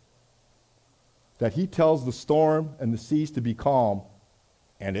guy? That he tells the storm and the seas to be calm,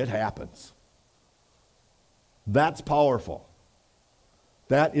 and it happens. That's powerful.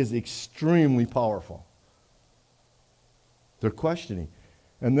 That is extremely powerful. They're questioning.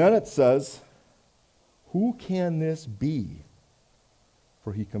 And then it says, who can this be?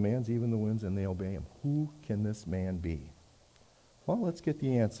 For he commands even the winds, and they obey him. Who can this man be? Well, let's get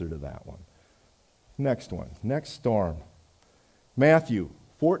the answer to that one. Next one. Next storm. Matthew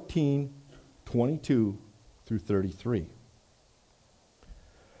 14:22 through 33.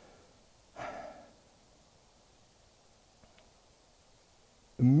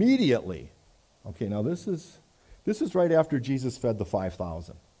 Immediately. Okay, now this is right after Jesus fed the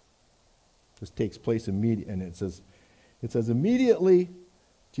 5,000. This takes place immediately, and it says immediately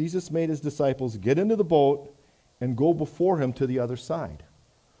Jesus made his disciples get into the boat and go before him to the other side.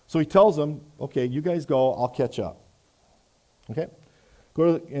 So he tells them, okay, you guys go, I'll catch up. Okay?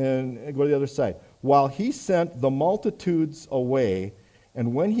 Go to the other side. While he sent the multitudes away,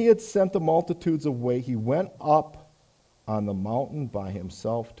 and when he had sent the multitudes away, he went up on the mountain by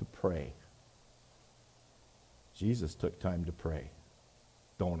himself to pray. Jesus took time to pray.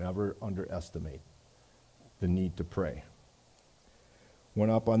 Don't ever underestimate the need to pray.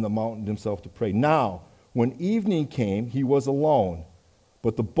 Went up on the mountain himself to pray. Now, when evening came, he was alone,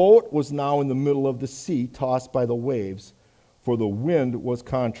 but the boat was now in the middle of the sea, tossed by the waves, for the wind was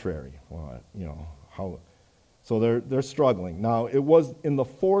contrary. Well, so they're struggling. Now, it was in the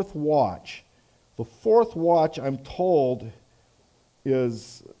fourth watch. The fourth watch, I'm told,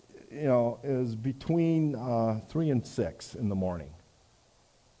 is between 3 and 6 in the morning.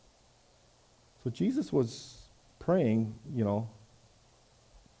 So Jesus was praying,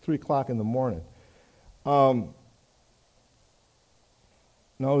 3 o'clock in the morning. Now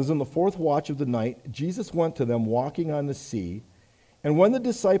it was in the fourth watch of the night. Jesus went to them walking on the sea. And when the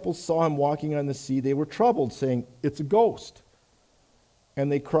disciples saw him walking on the sea, they were troubled, saying, "It's a ghost."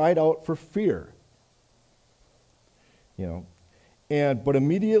 And they cried out for fear. But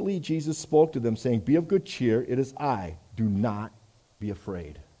immediately Jesus spoke to them, saying, "Be of good cheer, it is I. Do not be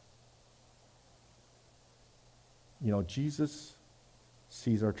afraid." You know, Jesus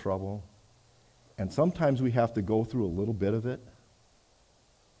sees our trouble, and sometimes we have to go through a little bit of it,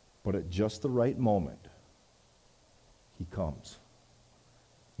 but at just the right moment, he comes.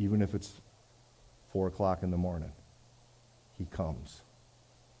 Even if it's 4 o'clock in the morning, he comes.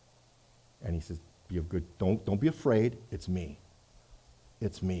 And he says, "Be of good, don't be afraid, it's me.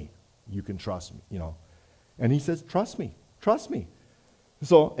 It's me. You can trust me," you know. And he says, "Trust me, trust me."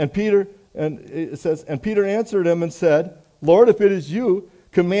 So, and Peter answered him and said, "Lord, if it is you,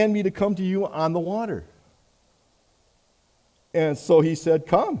 command me to come to you on the water." And so he said,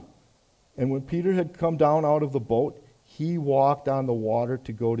 "Come." And when Peter had come down out of the boat, he walked on the water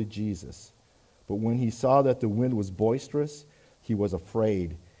to go to Jesus. But when he saw that the wind was boisterous, he was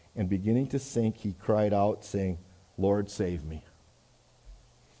afraid, and beginning to sink, he cried out, saying, "Lord, save me."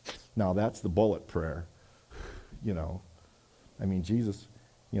 Now that's the bullet prayer, you know. I mean, Jesus,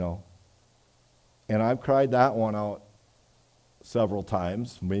 you know. And I've cried that one out several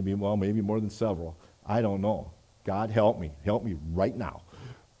times, maybe more than several. I don't know. God, help me right now.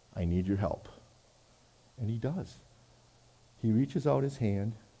 I need your help. And he does. He reaches out his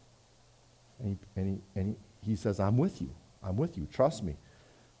hand, and he says, I'm with you, trust me.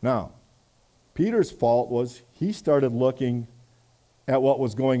 Now, Peter's fault was he started looking at what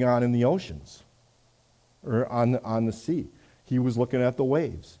was going on in the oceans, or on the sea. He was looking at the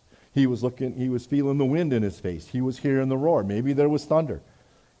waves. He was feeling the wind in his face. He was hearing the roar. Maybe there was thunder.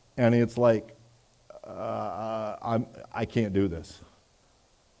 And it's like, I can't do this.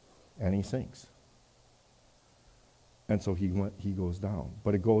 And he sinks. And so he goes down.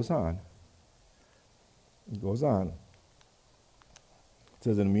 But it goes on. It goes on. It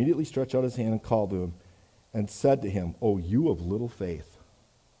says, and immediately stretched out his hand and called to him and said to him, "O you of little faith."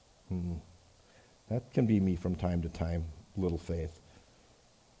 That can be me from time to time, little faith.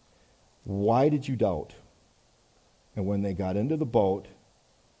 "Why did you doubt?" And when they got into the boat,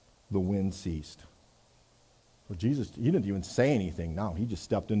 the wind ceased. Well, Jesus, he didn't even say anything now. He just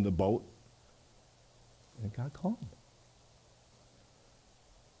stepped into the boat and it got calm.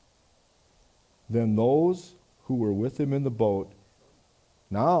 Then those who were with him in the boat,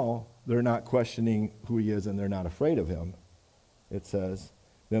 now they're not questioning who he is and they're not afraid of him. It says,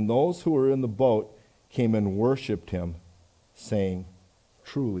 then those who were in the boat came and worshiped him, saying,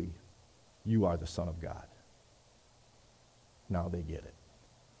 "Truly, you are the Son of God." Now they get it.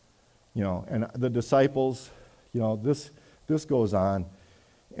 You know, and the disciples, you know, this goes on.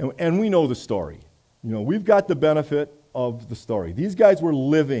 And we know the story. You know, we've got the benefit of the story. These guys were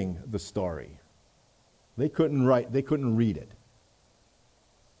living the story. They couldn't read it.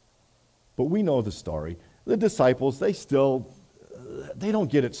 But we know the story. The disciples, they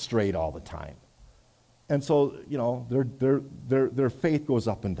don't get it straight all the time. And so, you know, their faith goes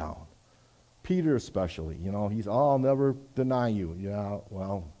up and down. Peter especially, you know, he's, "I'll never deny you." Yeah,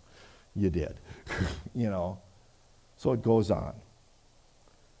 well, you did. You know. So it goes on.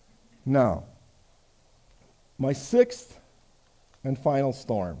 Now, my sixth and final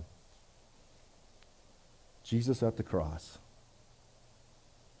storm. Jesus at the cross.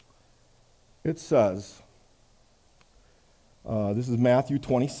 It says, this is Matthew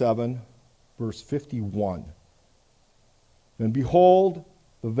 27, verse 51. "Then behold,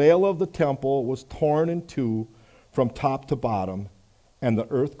 the veil of the temple was torn in two from top to bottom, and the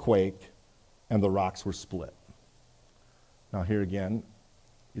earth quaked, and the rocks were split." Now here again,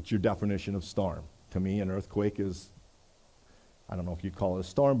 it's your definition of storm. To me, an earthquake is, I don't know if you'd call it a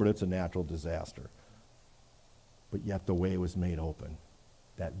storm, but it's a natural disaster. But yet the way was made open.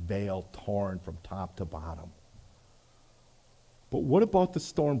 That veil torn from top to bottom. But what about the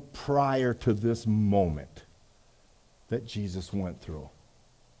storm prior to this moment that Jesus went through?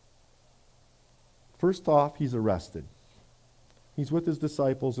 First off, he's arrested. He's with his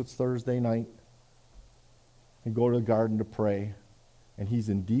disciples. It's Thursday night. They go to the garden to pray, and he's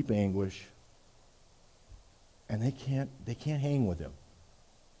in deep anguish. And they can't hang with him.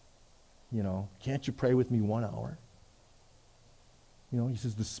 You know, "Can't you pray with me 1 hour?" You know, he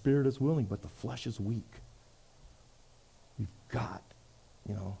says, "The spirit is willing, but the flesh is weak." You've got,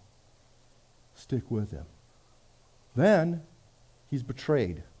 you know, stick with him. Then he's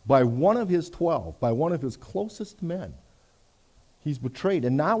betrayed by one of his 12, by one of his closest men. He's betrayed,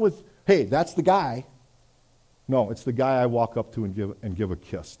 and not with, "Hey, that's the guy." No, it's the guy I walk up to and give a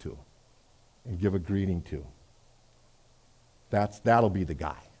kiss to, and give a greeting to. That'll be the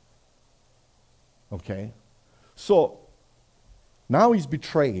guy. Okay? So, now he's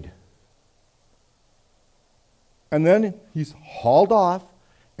betrayed. and then he's hauled off,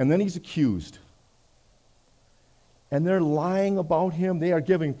 and then he's accused. And they're lying about him. They are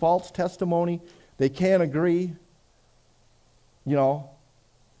giving false testimony. They can't agree. You know.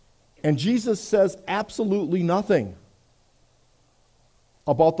 And Jesus says absolutely nothing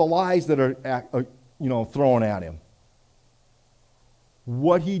about the lies that are thrown at him.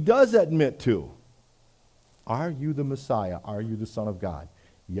 What he does admit to, are you the Messiah? Are you the Son of God?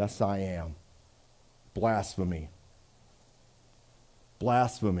 Yes, I am. Blasphemy.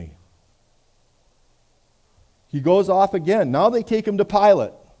 Blasphemy. He goes off again. Now they take him to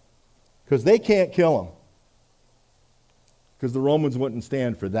Pilate because they can't kill him because the Romans wouldn't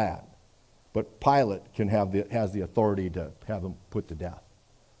stand for that. But Pilate has the authority to have him put to death.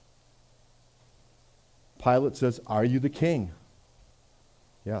 Pilate says, are you the king?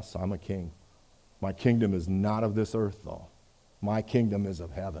 Yes, I'm a king. My kingdom is not of this earth, though. My kingdom is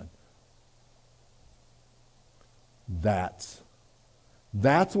of heaven. That's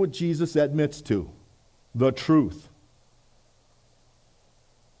what Jesus admits to. The truth.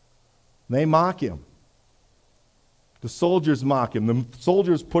 They mock him. The soldiers mock him. The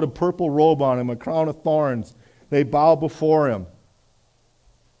soldiers put a purple robe on him, a crown of thorns. They bow before him.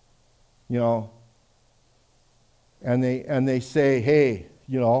 You know. And they say, hey,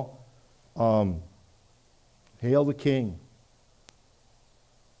 hail the king.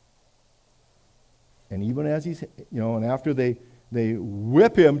 And even as he's, and after they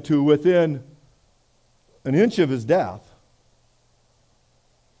whip him to within an inch of his death,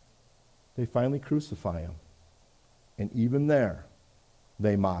 they finally crucify him. And even there,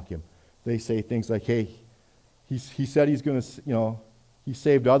 they mock him. They say things like, hey, he said he's going to, he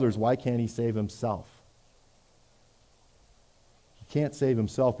saved others. Why can't he save himself? He can't save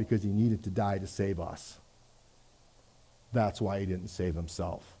himself because he needed to die to save us. That's why he didn't save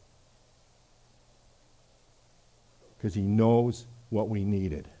himself. Because he knows what we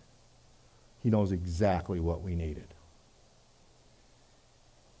needed. He knows exactly what we needed.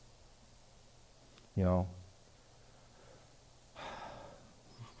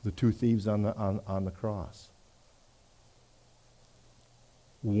 The two thieves on the cross.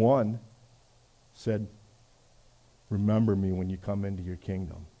 One said, remember me when you come into your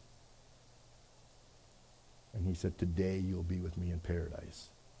kingdom. And he said, today you'll be with me in paradise.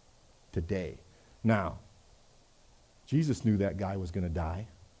 Today. Now, Jesus knew that guy was going to die,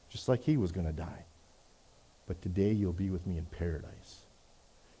 just like he was going to die. But today you'll be with me in paradise.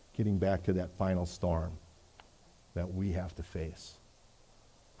 Getting back to that final storm that we have to face.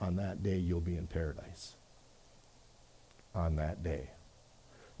 On that day, you'll be in paradise. On that day.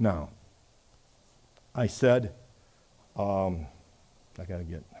 Now, I said, I got to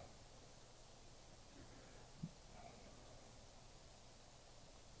get...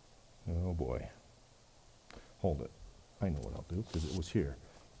 Oh, boy. Hold it. I know what I'll do, because it was here.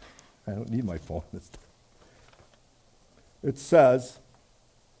 I don't need my phone this time. It says,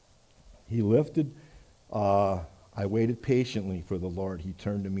 he lifted... I waited patiently for the Lord. He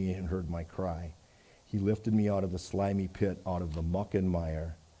turned to me and heard my cry. He lifted me out of the slimy pit, out of the muck and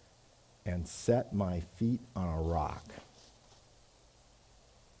mire, and set my feet on a rock.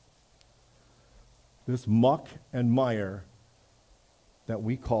 This muck and mire that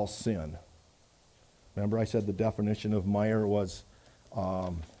we call sin. Remember I said the definition of mire was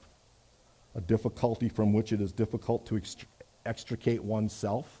a difficulty from which it is difficult to extricate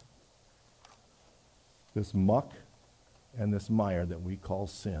oneself. This muck and this mire that we call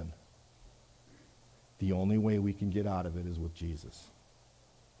sin, the only way we can get out of it is with Jesus.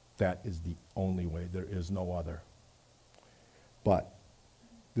 That is the only way. There is no other. But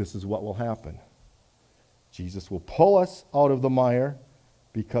this is what will happen. Jesus will pull us out of the mire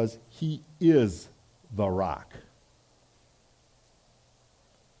because he is the rock.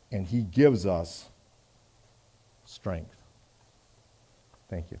 And he gives us strength.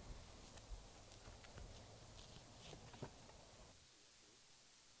 Thank you.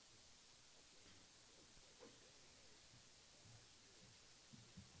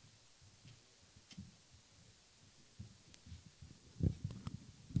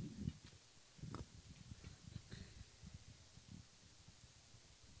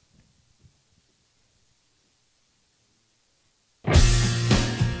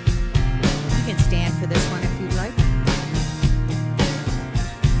 You can stand for this one if you'd like.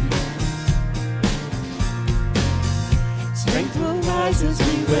 Strength will rise as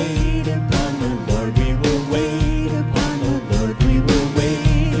we wait upon the Lord. We will wait upon the Lord. We will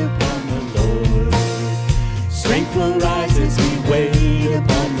wait upon the Lord. Strength will rise as we wait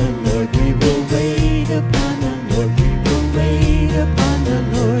upon the Lord. We will wait upon the Lord. We will wait upon the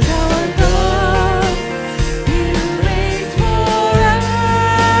Lord. Our God, you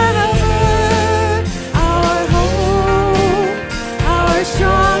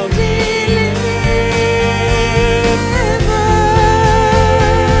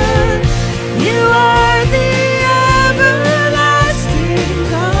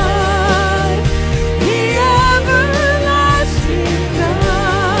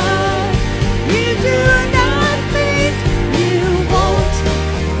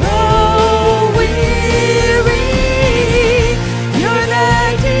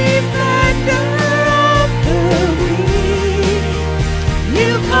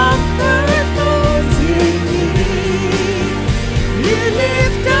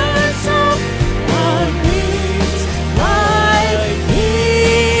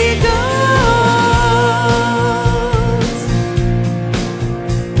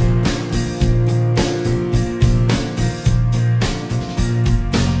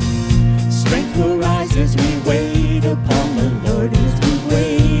Strength will rise as we wait upon the Lord. As we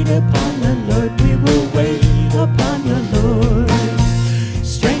wait upon the Lord, we will wait upon the Lord.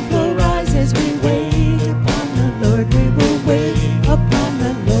 Strength will rise as we wait upon the Lord. We will wait upon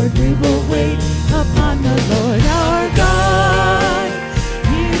the Lord. We will wait upon the Lord our God.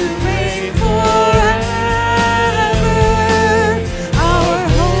 You reign forever. Our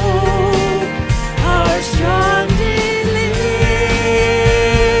hope, our strong deliverer.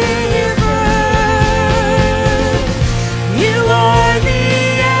 You are the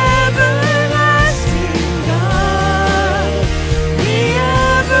everlasting God. The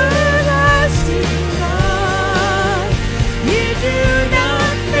everlasting God. You do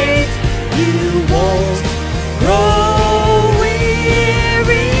not faint. You won't grow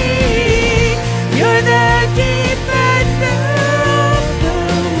weary. You're the defender of the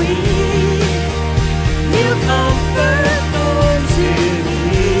weak. You comfort those who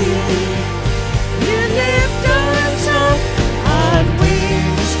need. You lift us up on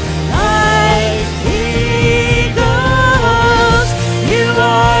wings like eagles. You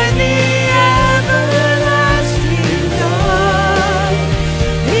are the everlasting God.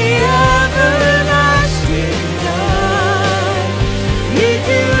 The everlasting God. You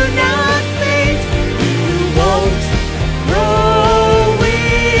do not faint. You won't grow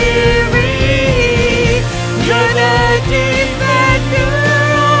weary. You're the defender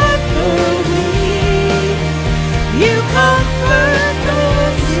of the weak. You comfort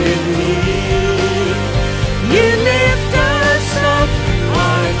those in need. You lift us up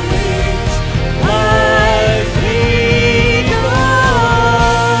on wings like eagles.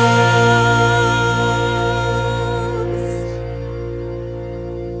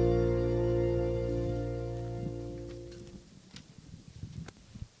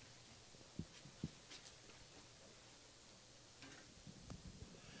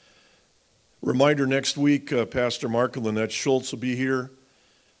 Reminder, next week, Pastor Mark and Lynette Schultz will be here,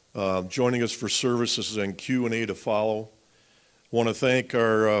 joining us for services and Q&A to follow. Want to thank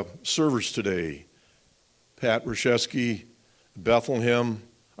our servers today, Pat Rashesky, Bethlehem,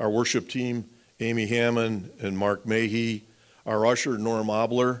 our worship team, Amy Hammond and Mark Mahey, our usher, Norm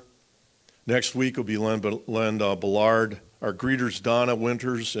Obler. Next week will be Len Ballard, our greeters, Donna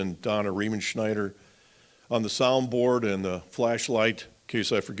Winters and Donna Riemenschneider. On the soundboard and the flashlight, in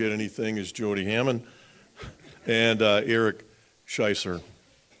case I forget anything, is Jody Hammond and Eric Scheisser.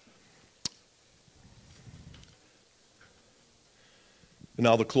 And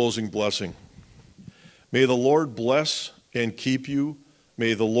now the closing blessing. May the Lord bless and keep you.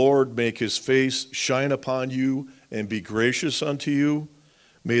 May the Lord make his face shine upon you and be gracious unto you.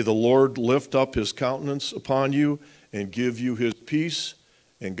 May the Lord lift up his countenance upon you and give you his peace.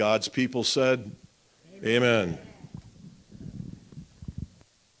 And God's people said, Amen.